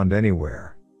was found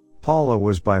anywhere. Paula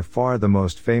was by far the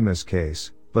most famous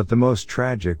case, but the most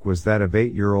tragic was that of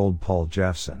 8-year-old Paul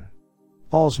Jeffson.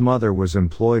 Paul's mother was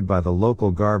employed by the local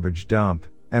garbage dump,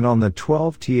 and on the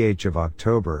 12th of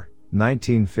October,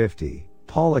 1950,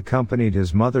 Paul accompanied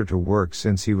his mother to work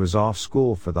since he was off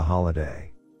school for the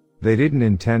holiday. They didn't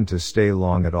intend to stay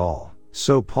long at all,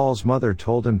 so Paul's mother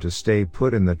told him to stay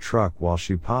put in the truck while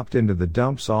she popped into the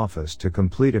dump's office to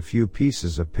complete a few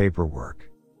pieces of paperwork.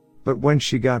 But when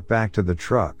she got back to the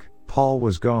truck, Paul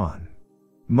was gone.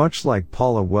 Much like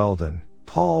Paula Weldon,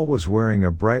 Paul was wearing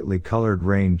a brightly colored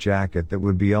rain jacket that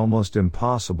would be almost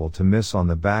impossible to miss on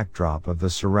the backdrop of the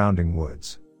surrounding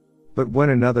woods. But when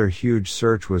another huge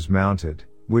search was mounted,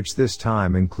 which this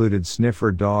time included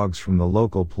sniffer dogs from the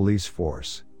local police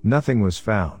force, nothing was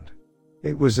found.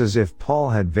 It was as if Paul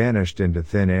had vanished into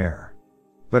thin air.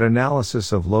 But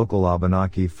analysis of local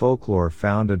Abenaki folklore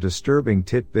found a disturbing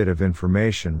tidbit of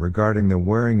information regarding the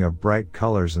wearing of bright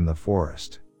colors in the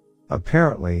forest.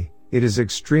 Apparently, it is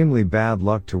extremely bad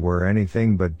luck to wear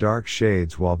anything but dark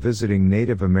shades while visiting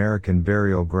Native American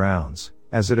burial grounds,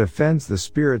 as it offends the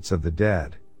spirits of the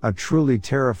dead, a truly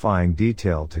terrifying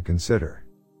detail to consider.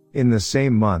 In the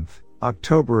same month,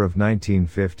 October of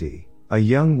 1950, a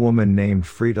young woman named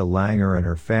Frida Langer and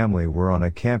her family were on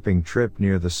a camping trip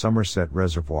near the Somerset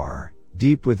Reservoir,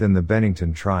 deep within the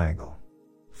Bennington Triangle.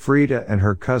 Frida and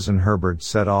her cousin Herbert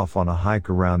set off on a hike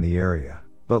around the area,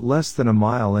 but less than a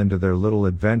mile into their little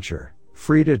adventure,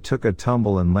 Frida took a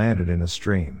tumble and landed in a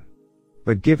stream.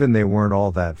 But given they weren't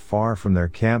all that far from their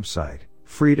campsite,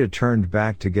 Frida turned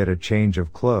back to get a change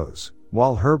of clothes,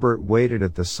 while Herbert waited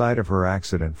at the site of her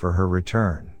accident for her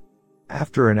return.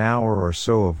 After an hour or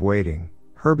so of waiting,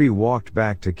 Herbie walked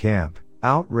back to camp,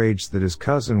 outraged that his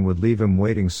cousin would leave him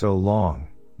waiting so long,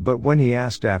 but when he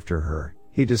asked after her,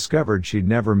 he discovered she'd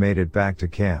never made it back to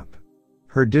camp.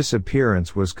 Her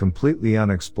disappearance was completely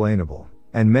unexplainable,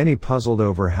 and many puzzled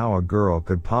over how a girl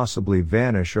could possibly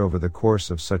vanish over the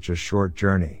course of such a short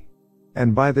journey.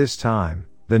 And by this time,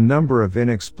 the number of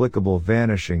inexplicable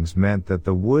vanishings meant that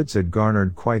the woods had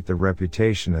garnered quite the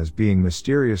reputation as being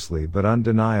mysteriously but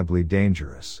undeniably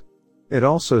dangerous. It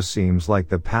also seems like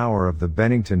the power of the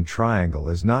Bennington Triangle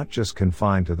is not just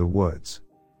confined to the woods.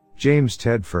 James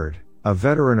Tedford, a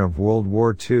veteran of World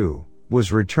War II,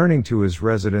 was returning to his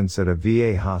residence at a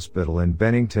VA hospital in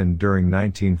Bennington during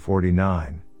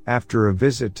 1949, after a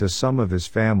visit to some of his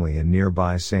family in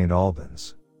nearby St.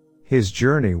 Albans. His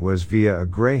journey was via a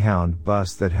Greyhound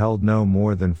bus that held no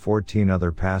more than 14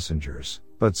 other passengers,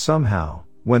 but somehow,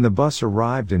 when the bus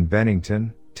arrived in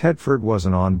Bennington, Tedford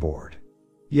wasn't on board.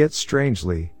 Yet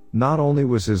strangely, not only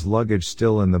was his luggage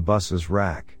still in the bus's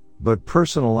rack, but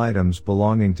personal items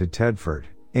belonging to Tedford,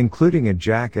 including a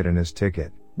jacket and his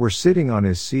ticket, were sitting on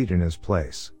his seat in his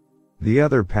place. The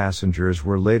other passengers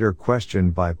were later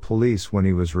questioned by police when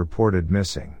he was reported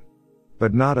missing.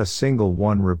 But not a single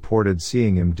one reported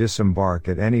seeing him disembark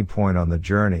at any point on the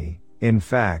journey. In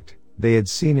fact, they had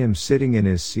seen him sitting in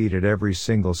his seat at every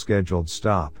single scheduled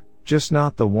stop, just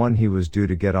not the one he was due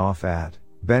to get off at,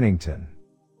 Bennington.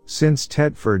 Since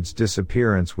Tedford's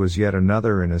disappearance was yet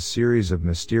another in a series of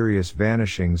mysterious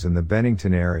vanishings in the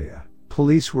Bennington area,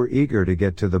 police were eager to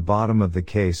get to the bottom of the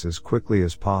case as quickly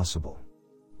as possible.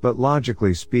 But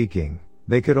logically speaking,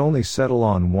 they could only settle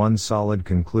on one solid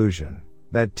conclusion: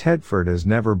 that Tedford has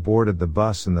never boarded the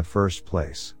bus in the first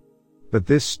place. But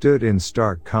this stood in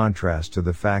stark contrast to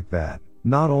the fact that,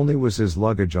 not only was his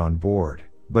luggage on board,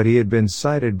 but he had been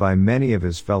sighted by many of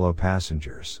his fellow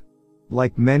passengers.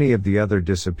 Like many of the other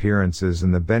disappearances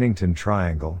in the Bennington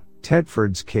Triangle,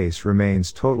 Tedford's case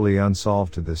remains totally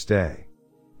unsolved to this day.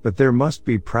 But there must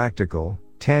be practical,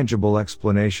 tangible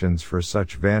explanations for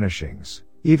such vanishings,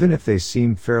 even if they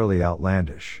seem fairly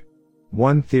outlandish.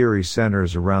 One theory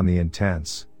centers around the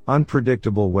intense,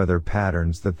 unpredictable weather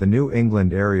patterns that the New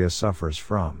England area suffers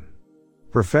from.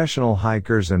 Professional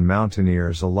hikers and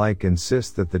mountaineers alike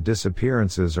insist that the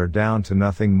disappearances are down to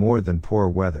nothing more than poor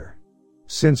weather.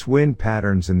 Since wind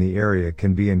patterns in the area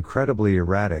can be incredibly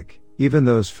erratic, even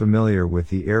those familiar with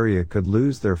the area could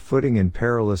lose their footing in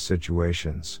perilous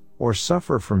situations, or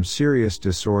suffer from serious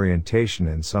disorientation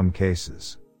in some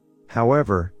cases.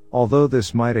 However, although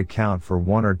this might account for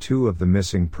one or two of the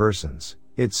missing persons,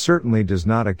 it certainly does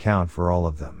not account for all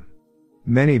of them.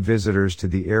 Many visitors to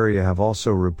the area have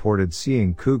also reported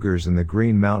seeing cougars in the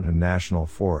Green Mountain National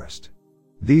Forest.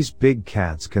 These big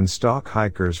cats can stalk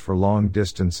hikers for long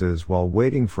distances while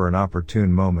waiting for an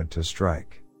opportune moment to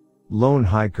strike. Lone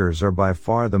hikers are by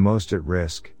far the most at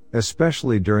risk,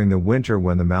 especially during the winter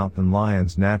when the mountain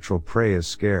lion's natural prey is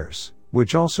scarce,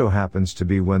 which also happens to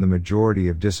be when the majority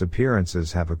of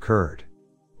disappearances have occurred.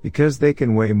 Because they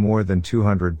can weigh more than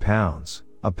 200 pounds,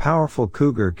 a powerful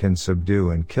cougar can subdue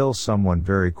and kill someone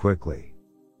very quickly.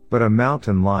 But a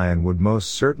mountain lion would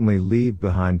most certainly leave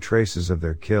behind traces of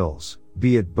their kills,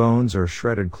 be it bones or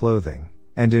shredded clothing,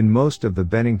 and in most of the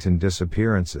Bennington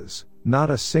disappearances, not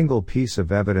a single piece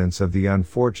of evidence of the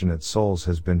unfortunate souls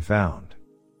has been found.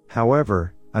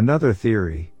 However, another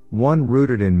theory, one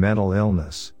rooted in mental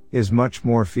illness, is much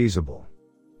more feasible.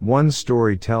 One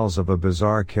story tells of a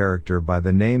bizarre character by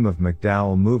the name of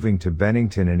McDowell moving to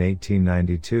Bennington in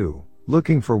 1892,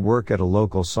 looking for work at a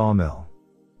local sawmill.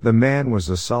 The man was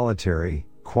a solitary,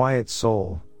 quiet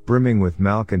soul, brimming with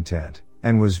malcontent,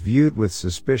 and was viewed with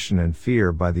suspicion and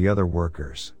fear by the other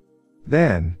workers.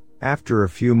 Then, after a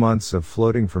few months of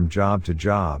floating from job to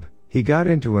job, he got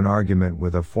into an argument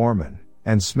with a foreman,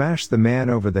 and smashed the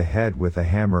man over the head with a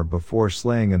hammer before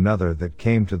slaying another that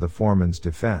came to the foreman's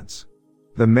defense.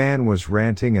 The man was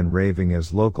ranting and raving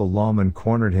as local lawmen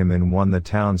cornered him in one of the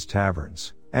town's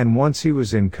taverns, and once he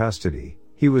was in custody,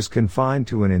 he was confined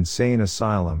to an insane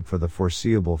asylum for the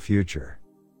foreseeable future.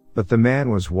 But the man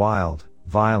was wild,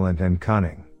 violent and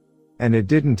cunning. And it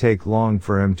didn't take long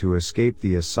for him to escape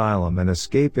the asylum and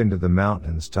escape into the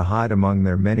mountains to hide among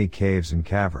their many caves and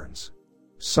caverns.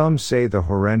 Some say the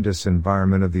horrendous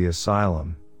environment of the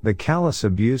asylum, the callous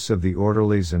abuse of the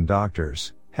orderlies and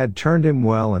doctors, had turned him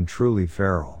well and truly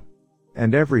feral.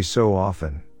 And every so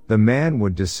often, the man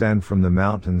would descend from the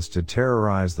mountains to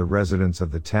terrorize the residents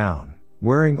of the town,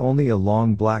 wearing only a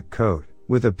long black coat,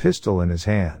 with a pistol in his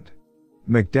hand.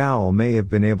 McDowell may have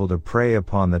been able to prey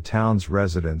upon the town's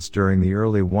residents during the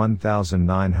early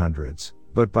 1900s,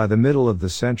 but by the middle of the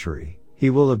century, he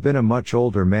will have been a much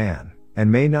older man,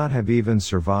 and may not have even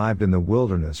survived in the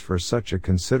wilderness for such a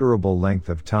considerable length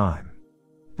of time.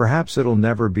 Perhaps it'll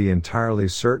never be entirely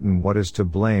certain what is to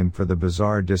blame for the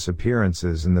bizarre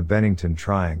disappearances in the Bennington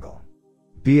Triangle.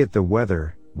 Be it the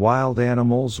weather, wild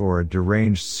animals or a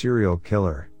deranged serial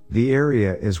killer, the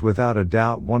area is without a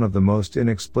doubt one of the most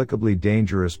inexplicably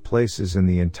dangerous places in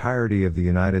the entirety of the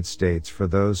United States for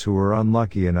those who are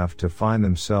unlucky enough to find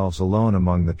themselves alone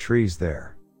among the trees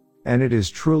there. And it is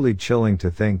truly chilling to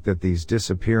think that these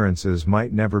disappearances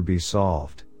might never be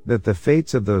solved, that the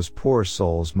fates of those poor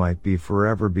souls might be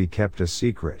forever be kept a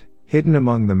secret, hidden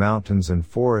among the mountains and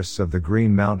forests of the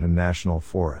Green Mountain National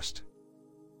Forest.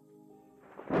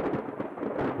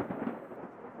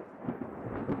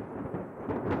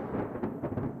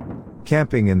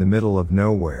 Camping in the middle of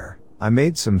nowhere, I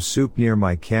made some soup near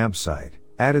my campsite,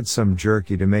 added some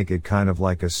jerky to make it kind of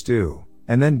like a stew,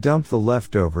 and then dumped the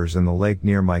leftovers in the lake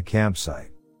near my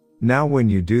campsite. Now when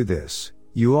you do this,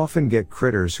 you often get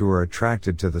critters who are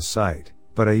attracted to the sight,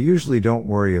 but I usually don't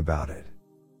worry about it.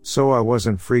 So I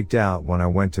wasn't freaked out when I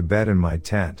went to bed in my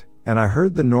tent, and I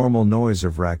heard the normal noise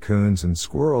of raccoons and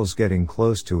squirrels getting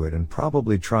close to it and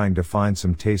probably trying to find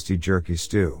some tasty jerky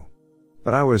stew.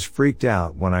 But I was freaked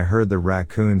out when I heard the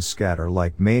raccoons scatter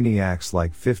like maniacs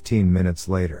like 15 minutes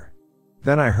later.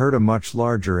 Then I heard a much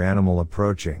larger animal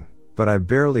approaching, but I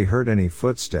barely heard any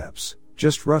footsteps,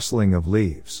 just rustling of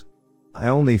leaves. I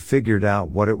only figured out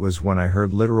what it was when I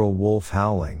heard literal wolf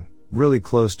howling, really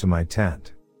close to my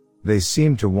tent. They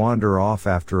seemed to wander off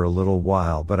after a little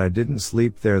while, but I didn't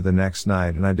sleep there the next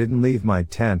night and I didn't leave my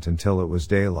tent until it was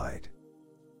daylight.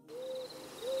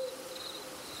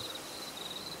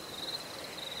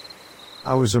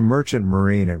 I was a merchant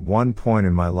marine at one point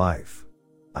in my life.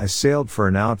 I sailed for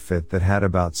an outfit that had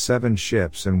about 7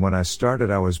 ships, and when I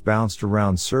started I was bounced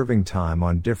around serving time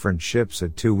on different ships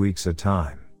at 2 weeks a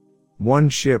time. One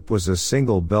ship was a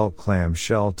single belt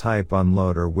clamshell type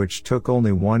unloader which took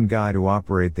only one guy to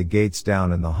operate the gates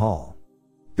down in the hull.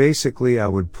 Basically I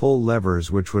would pull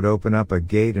levers which would open up a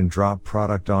gate and drop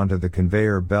product onto the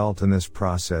conveyor belt, and this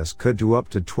process could do up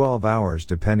to 12 hours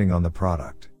depending on the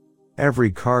product.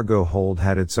 Every cargo hold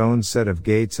had its own set of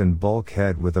gates and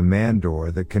bulkhead with a man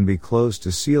door that can be closed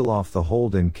to seal off the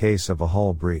hold in case of a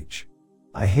hull breach.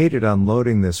 I hated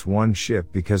unloading this one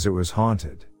ship because it was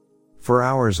haunted. For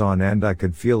hours on end I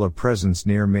could feel a presence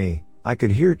near me, I could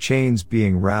hear chains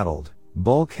being rattled,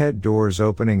 bulkhead doors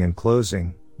opening and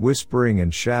closing, whispering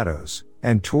and shadows,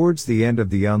 and towards the end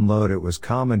of the unload it was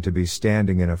common to be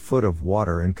standing in a foot of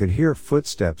water and could hear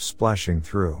footsteps splashing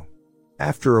through.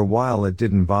 After a while it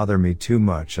didn't bother me too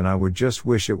much and I would just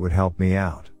wish it would help me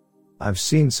out. I've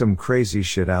seen some crazy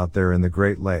shit out there in the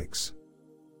Great Lakes.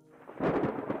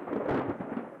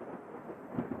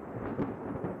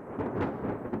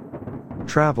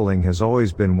 Traveling has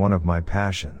always been one of my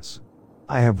passions.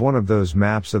 I have one of those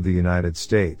maps of the United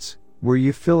States, where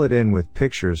you fill it in with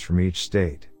pictures from each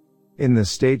state, in the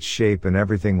state's shape and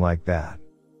everything like that.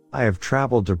 I have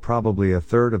traveled to probably a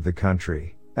third of the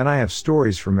country, and I have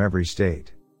stories from every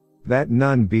state. That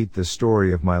none beat the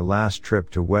story of my last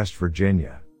trip to West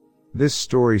Virginia. This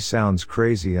story sounds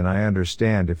crazy, and I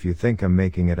understand if you think I'm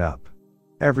making it up.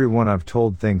 Everyone I've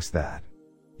told thinks that.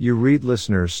 You read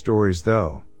listeners' stories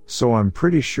though, so I'm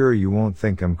pretty sure you won't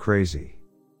think I'm crazy.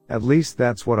 At least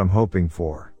that's what I'm hoping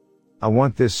for. I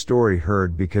want this story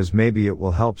heard because maybe it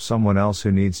will help someone else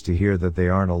who needs to hear that they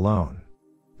aren't alone.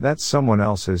 That someone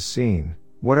else has seen,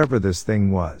 whatever this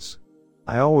thing was.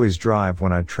 I always drive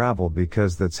when I travel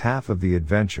because that's half of the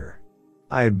adventure.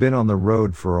 I had been on the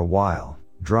road for a while,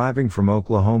 driving from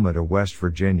Oklahoma to West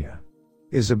Virginia.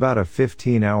 Is about a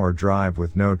 15-hour drive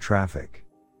with no traffic.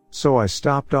 So I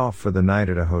stopped off for the night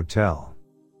at a hotel.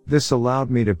 This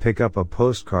allowed me to pick up a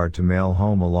postcard to mail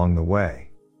home along the way.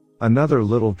 Another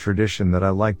little tradition that I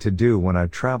like to do when I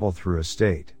travel through a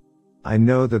state. I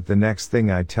know that the next thing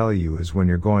I tell you is when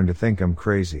you're going to think I'm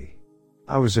crazy.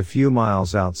 I was a few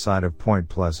miles outside of Point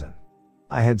Pleasant.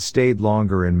 I had stayed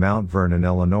longer in Mount Vernon,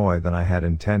 Illinois than I had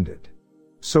intended.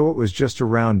 So it was just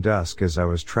around dusk as I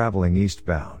was traveling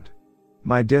eastbound.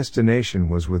 My destination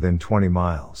was within 20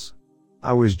 miles.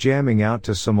 I was jamming out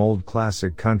to some old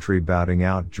classic country bouting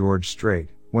out George Strait,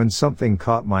 when something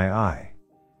caught my eye.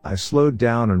 I slowed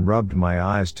down and rubbed my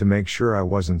eyes to make sure I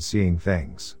wasn't seeing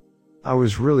things. I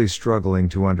was really struggling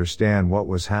to understand what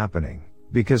was happening,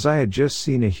 because I had just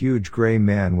seen a huge gray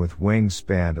man with wings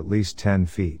spanned at least 10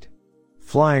 feet.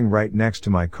 Flying right next to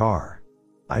my car.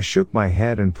 I shook my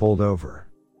head and pulled over.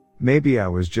 Maybe I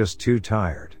was just too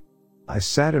tired. I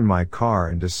sat in my car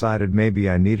and decided maybe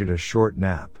I needed a short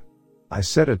nap. I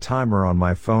set a timer on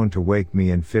my phone to wake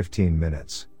me in 15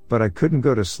 minutes, but I couldn't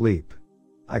go to sleep.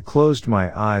 I closed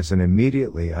my eyes and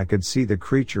immediately I could see the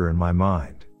creature in my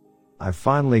mind. I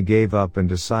finally gave up and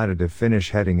decided to finish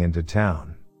heading into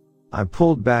town. I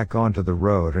pulled back onto the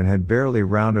road and had barely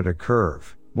rounded a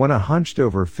curve, when a hunched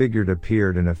over figure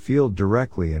appeared in a field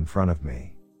directly in front of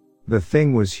me. The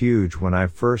thing was huge. When I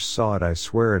first saw it, I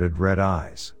swear it had red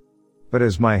eyes. But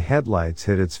as my headlights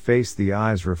hit its face, the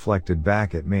eyes reflected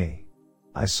back at me.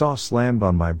 I slammed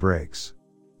on my brakes.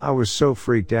 I was so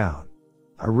freaked out.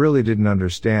 I really didn't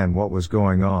understand what was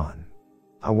going on.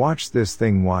 I watched this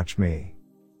thing watch me.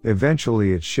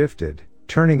 Eventually it shifted,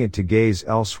 turning it to gaze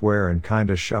elsewhere and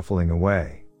kinda shuffling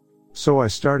away. So I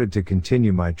started to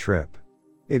continue my trip.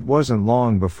 It wasn't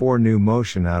long before new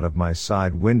motion out of my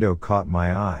side window caught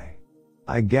my eye.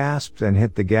 I gasped and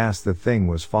hit the gas. The thing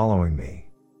was following me.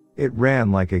 It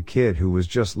ran like a kid who was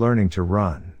just learning to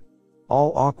run.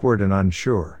 All awkward and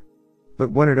unsure.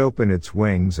 But when it opened its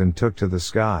wings and took to the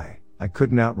sky, I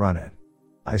couldn't outrun it.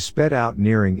 I sped out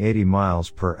nearing 80 miles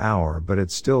per hour, but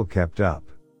it still kept up.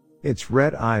 Its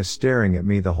red eyes staring at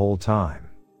me the whole time.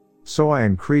 So I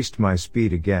increased my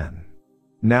speed again.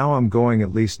 Now I'm going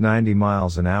at least 90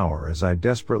 miles an hour as I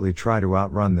desperately try to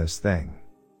outrun this thing.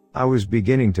 I was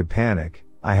beginning to panic.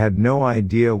 I had no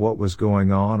idea what was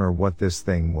going on or what this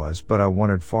thing was, but I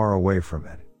wanted far away from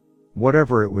it.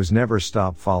 Whatever it was never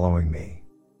stopped following me.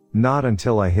 Not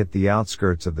until I hit the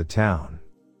outskirts of the town.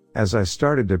 As I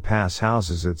started to pass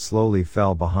houses, it slowly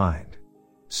fell behind.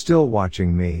 Still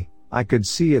watching me, I could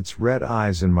see its red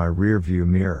eyes in my rearview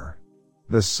mirror.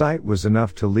 The sight was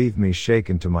enough to leave me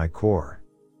shaken to my core.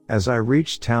 As I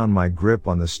reached town, my grip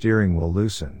on the steering wheel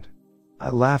loosened.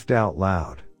 I laughed out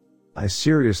loud. I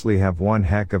seriously have one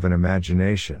heck of an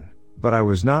imagination, but I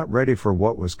was not ready for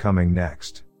what was coming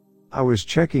next. I was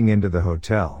checking into the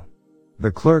hotel.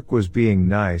 The clerk was being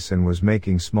nice and was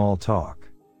making small talk.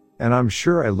 And I'm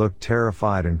sure I looked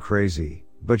terrified and crazy,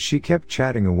 but she kept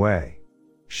chatting away.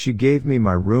 She gave me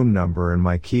my room number and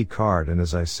my key card, and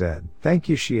as I said, "Thank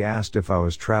you," she asked if I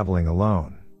was traveling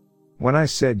alone. When I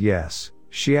said yes,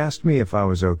 she asked me if I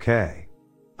was okay.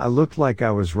 I looked like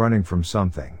I was running from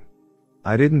something.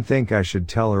 I didn't think I should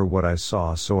tell her what I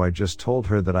saw, so I just told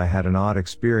her that I had an odd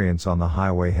experience on the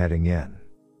highway heading in.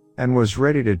 And was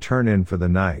ready to turn in for the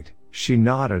night. She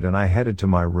nodded and I headed to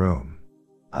my room.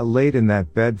 I laid in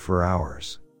that bed for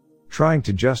hours, trying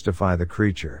to justify the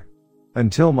creature.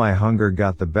 Until my hunger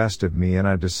got the best of me and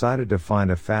I decided to find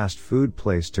a fast food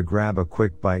place to grab a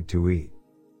quick bite to eat.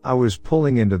 I was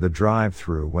pulling into the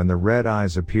drive-thru when the red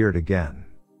eyes appeared again.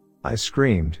 I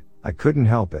screamed. I couldn't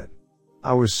help it.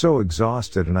 I was so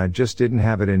exhausted and I just didn't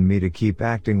have it in me to keep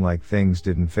acting like things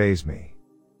didn't faze me.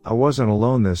 I wasn't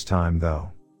alone this time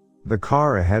though. The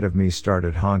car ahead of me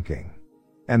started honking.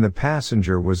 And the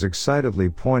passenger was excitedly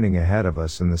pointing ahead of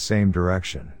us in the same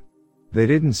direction. They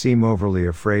didn't seem overly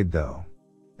afraid though.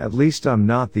 At least I'm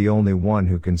not the only one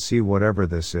who can see whatever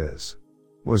this is.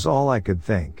 Was all I could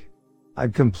think.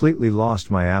 I'd completely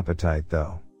lost my appetite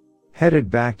though. Headed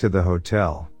back to the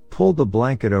hotel, pulled the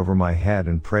blanket over my head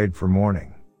and prayed for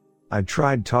morning. I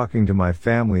tried talking to my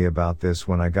family about this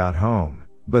when I got home,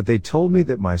 but they told me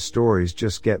that my stories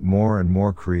just get more and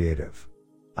more creative.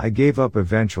 I gave up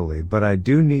eventually, but I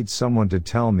do need someone to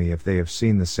tell me if they have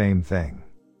seen the same thing.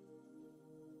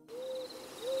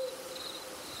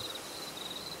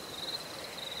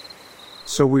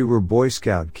 So we were Boy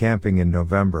Scout camping in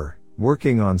November,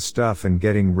 working on stuff and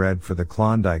getting ready for the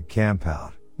Klondike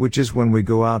campout, which is when we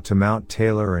go out to Mount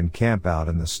Taylor and camp out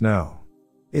in the snow.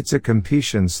 It's a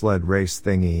competition sled race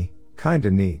thingy, kinda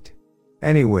neat.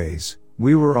 Anyways,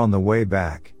 we were on the way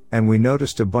back, and we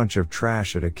noticed a bunch of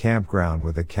trash at a campground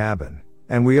with a cabin,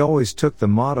 and we always took the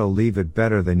motto leave it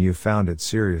better than you found it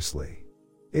seriously.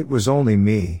 It was only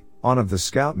me, one of the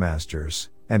scoutmasters,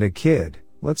 and a kid,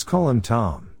 let's call him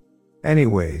Tom.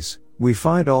 Anyways, we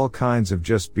find all kinds of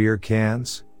just beer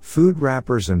cans, food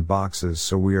wrappers and boxes,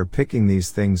 so we are picking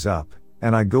these things up,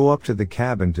 and I go up to the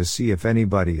cabin to see if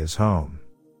anybody is home.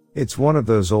 It's one of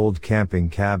those old camping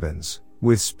cabins,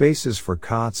 with spaces for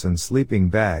cots and sleeping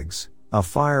bags, a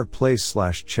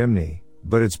fireplace/chimney,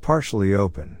 but it's partially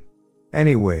open.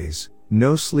 Anyways,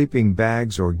 no sleeping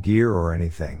bags or gear or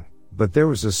anything, but there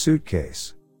was a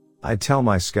suitcase. I tell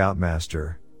my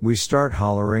scoutmaster, we start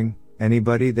hollering,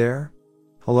 anybody there?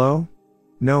 Hello?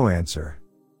 No answer.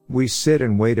 We sit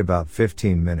and wait about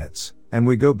 15 minutes, and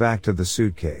we go back to the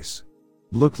suitcase.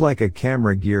 Looked like a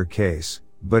camera gear case,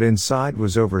 but inside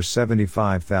was over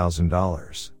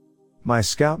 $75,000. My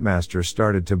scoutmaster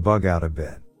started to bug out a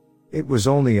bit. It was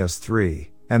only us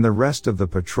three, and the rest of the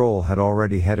patrol had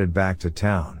already headed back to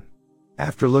town.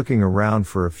 After looking around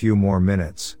for a few more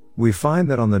minutes, we find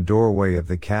that on the doorway of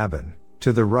the cabin,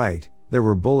 to the right, there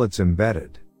were bullets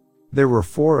embedded. There were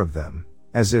 4 of them,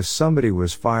 as if somebody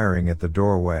was firing at the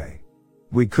doorway.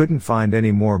 We couldn't find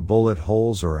any more bullet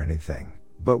holes or anything,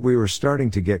 but we were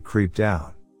starting to get creeped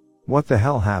out. What the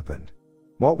hell happened?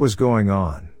 What was going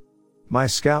on? My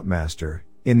scoutmaster,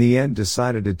 in the end,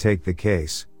 decided to take the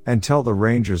case and tell the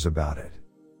rangers about it.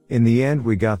 In the end,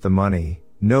 we got the money,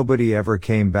 nobody ever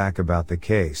came back about the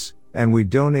case, and we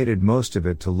donated most of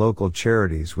it to local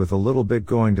charities, with a little bit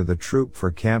going to the troop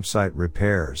for campsite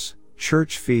repairs,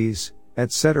 church fees,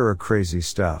 etc. Crazy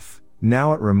stuff.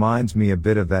 Now it reminds me a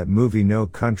bit of that movie No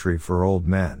Country for Old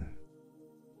Men.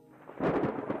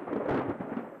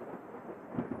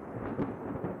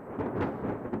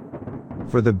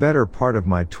 For the better part of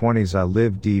my 20s I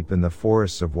lived deep in the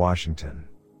forests of Washington,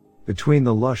 between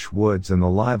the lush woods and the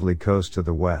lively coast to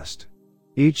the west.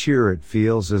 Each year it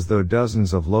feels as though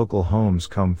dozens of local homes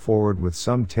come forward with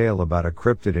some tale about a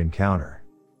cryptid encounter.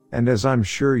 And as I'm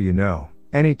sure you know,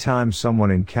 anytime someone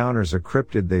encounters a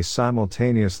cryptid they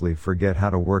simultaneously forget how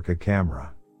to work a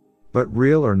camera. But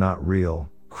real or not real,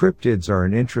 cryptids are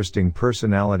an interesting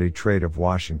personality trait of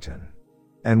Washington.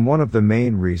 And one of the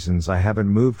main reasons I haven't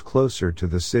moved closer to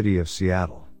the city of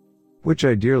Seattle, which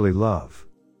I dearly love.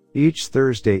 Each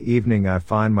Thursday evening I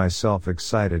find myself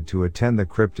excited to attend the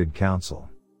Cryptid Council.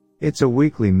 It's a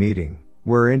weekly meeting,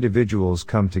 where individuals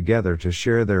come together to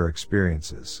share their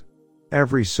experiences.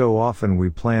 Every so often we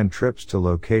plan trips to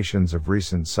locations of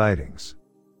recent sightings.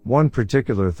 One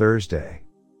particular Thursday,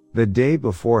 the day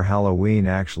before Halloween,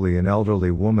 actually an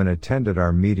elderly woman attended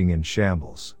our meeting in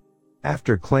shambles,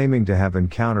 after claiming to have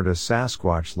encountered a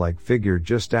Sasquatch-like figure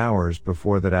just hours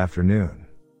before that afternoon.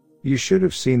 You should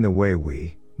have seen the way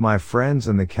we, my friends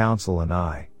and the council and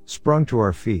I, sprung to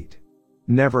our feet.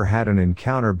 Never had an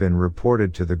encounter been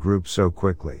reported to the group so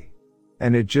quickly.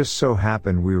 And it just so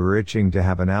happened we were itching to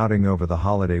have an outing over the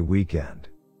holiday weekend.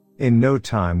 In no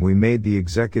time we made the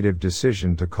executive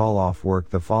decision to call off work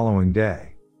the following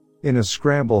day, in a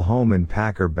scramble home in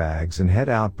packer bags and head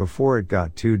out before it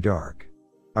got too dark.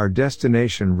 Our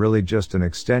destination, really just an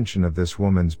extension of this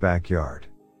woman's backyard,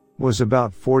 was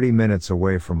about 40 minutes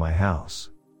away from my house.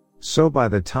 So by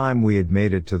the time we had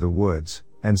made it to the woods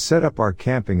and set up our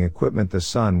camping equipment, the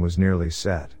sun was nearly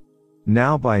set.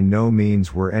 Now by no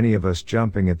means were any of us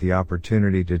jumping at the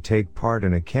opportunity to take part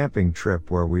in a camping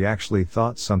trip where we actually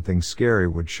thought something scary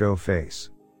would show face.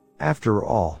 After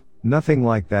all, nothing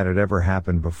like that had ever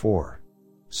happened before.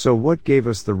 So what gave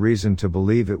us the reason to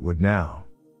believe it would now?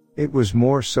 It was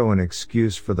more so an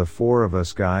excuse for the 4 of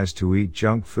us guys to eat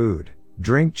junk food,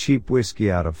 drink cheap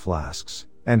whiskey out of flasks,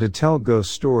 and to tell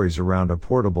ghost stories around a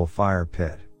portable fire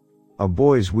pit. A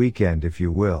boys' weekend, if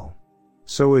you will.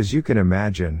 So as you can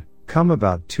imagine, come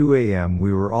about 2 a.m.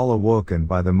 we were all awoken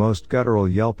by the most guttural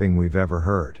yelping we've ever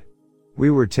heard. We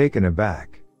were taken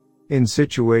aback. In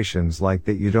situations like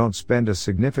that, you don't spend a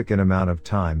significant amount of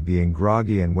time being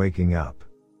groggy and waking up.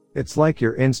 It's like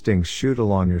your instincts shoot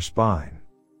along your spine.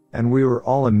 And we were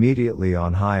all immediately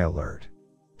on high alert.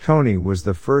 Tony was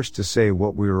the first to say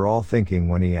what we were all thinking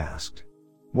when he asked,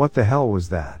 "What the hell was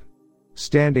that?"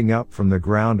 Standing up from the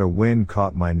ground, a wind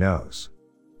caught my nose,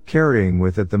 carrying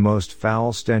with it the most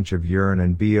foul stench of urine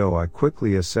and BO. I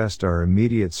quickly assessed our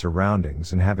immediate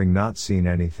surroundings and, having not seen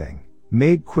anything,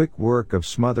 made quick work of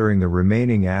smothering the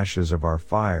remaining ashes of our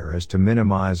fire as to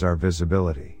minimize our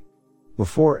visibility.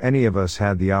 Before any of us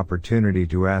had the opportunity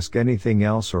to ask anything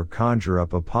else or conjure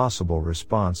up a possible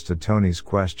response to Tony's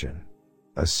question,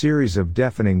 a series of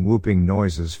deafening whooping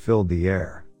noises filled the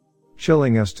air,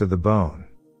 chilling us to the bone.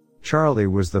 Charlie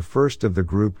was the first of the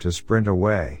group to sprint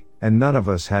away, and none of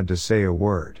us had to say a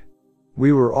word.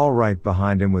 We were all right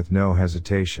behind him with no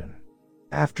hesitation.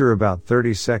 After about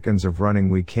 30 seconds of running,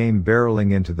 we came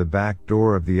barreling into the back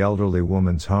door of the elderly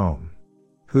woman's home,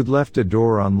 who'd left a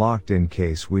door unlocked in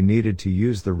case we needed to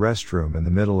use the restroom in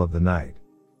the middle of the night.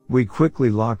 We quickly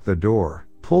locked the door,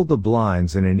 pulled the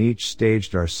blinds, and in each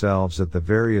staged ourselves at the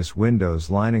various windows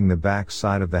lining the back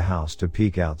side of the house to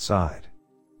peek outside.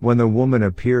 When the woman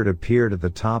appeared at the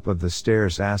top of the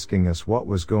stairs asking us what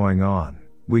was going on,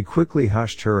 we quickly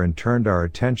hushed her and turned our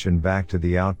attention back to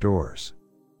the outdoors.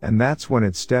 And that's when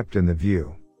it stepped in the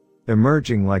view.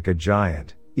 Emerging like a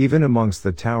giant, even amongst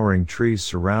the towering trees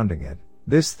surrounding it,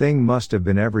 this thing must have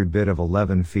been every bit of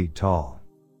 11 feet tall,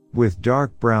 with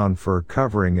dark brown fur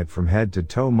covering it from head to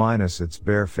toe minus its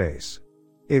bare face.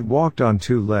 It walked on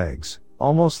 2 legs,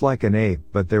 almost like an ape,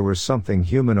 but there was something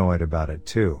humanoid about it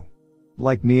too.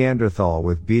 Like Neanderthal,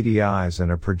 with beady eyes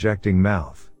and a projecting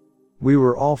mouth. We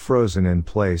were all frozen in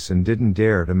place and didn't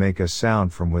dare to make a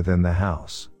sound from within the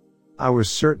house. I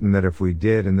was certain that if we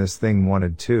did and this thing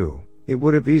wanted to, it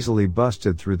would have easily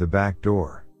busted through the back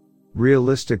door.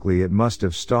 Realistically, it must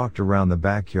have stalked around the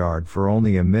backyard for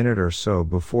only a minute or so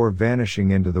before vanishing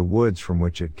into the woods from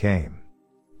which it came.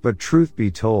 But truth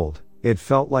be told, it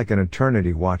felt like an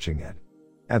eternity watching it.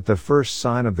 At the first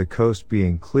sign of the coast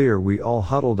being clear, we all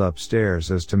huddled upstairs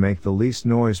as to make the least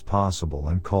noise possible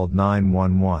and called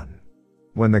 911.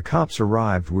 When the cops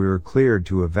arrived, we were cleared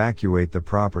to evacuate the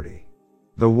property.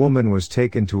 The woman was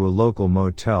taken to a local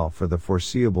motel for the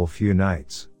foreseeable few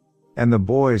nights. And the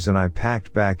boys and I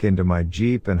packed back into my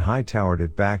Jeep and hightowered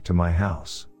it back to my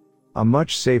house, a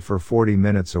much safer 40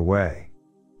 minutes away.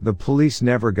 The police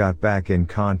never got back in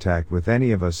contact with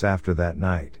any of us after that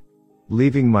night,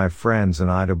 leaving my friends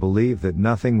and I to believe that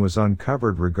nothing was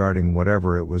uncovered regarding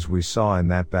whatever it was we saw in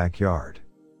that backyard.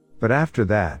 But after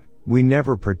that, we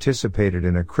never participated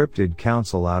in a cryptid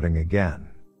council outing again.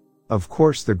 Of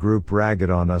course, the group ragged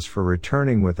on us for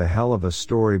returning with a hell of a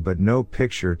story but no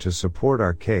picture to support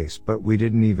our case, but we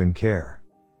didn't even care.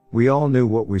 We all knew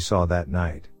what we saw that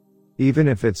night, even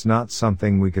if it's not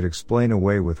something we could explain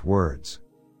away with words.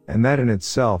 And that in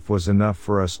itself was enough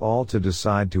for us all to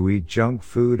decide to eat junk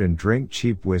food and drink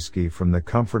cheap whiskey from the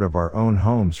comfort of our own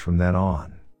homes from then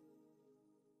on.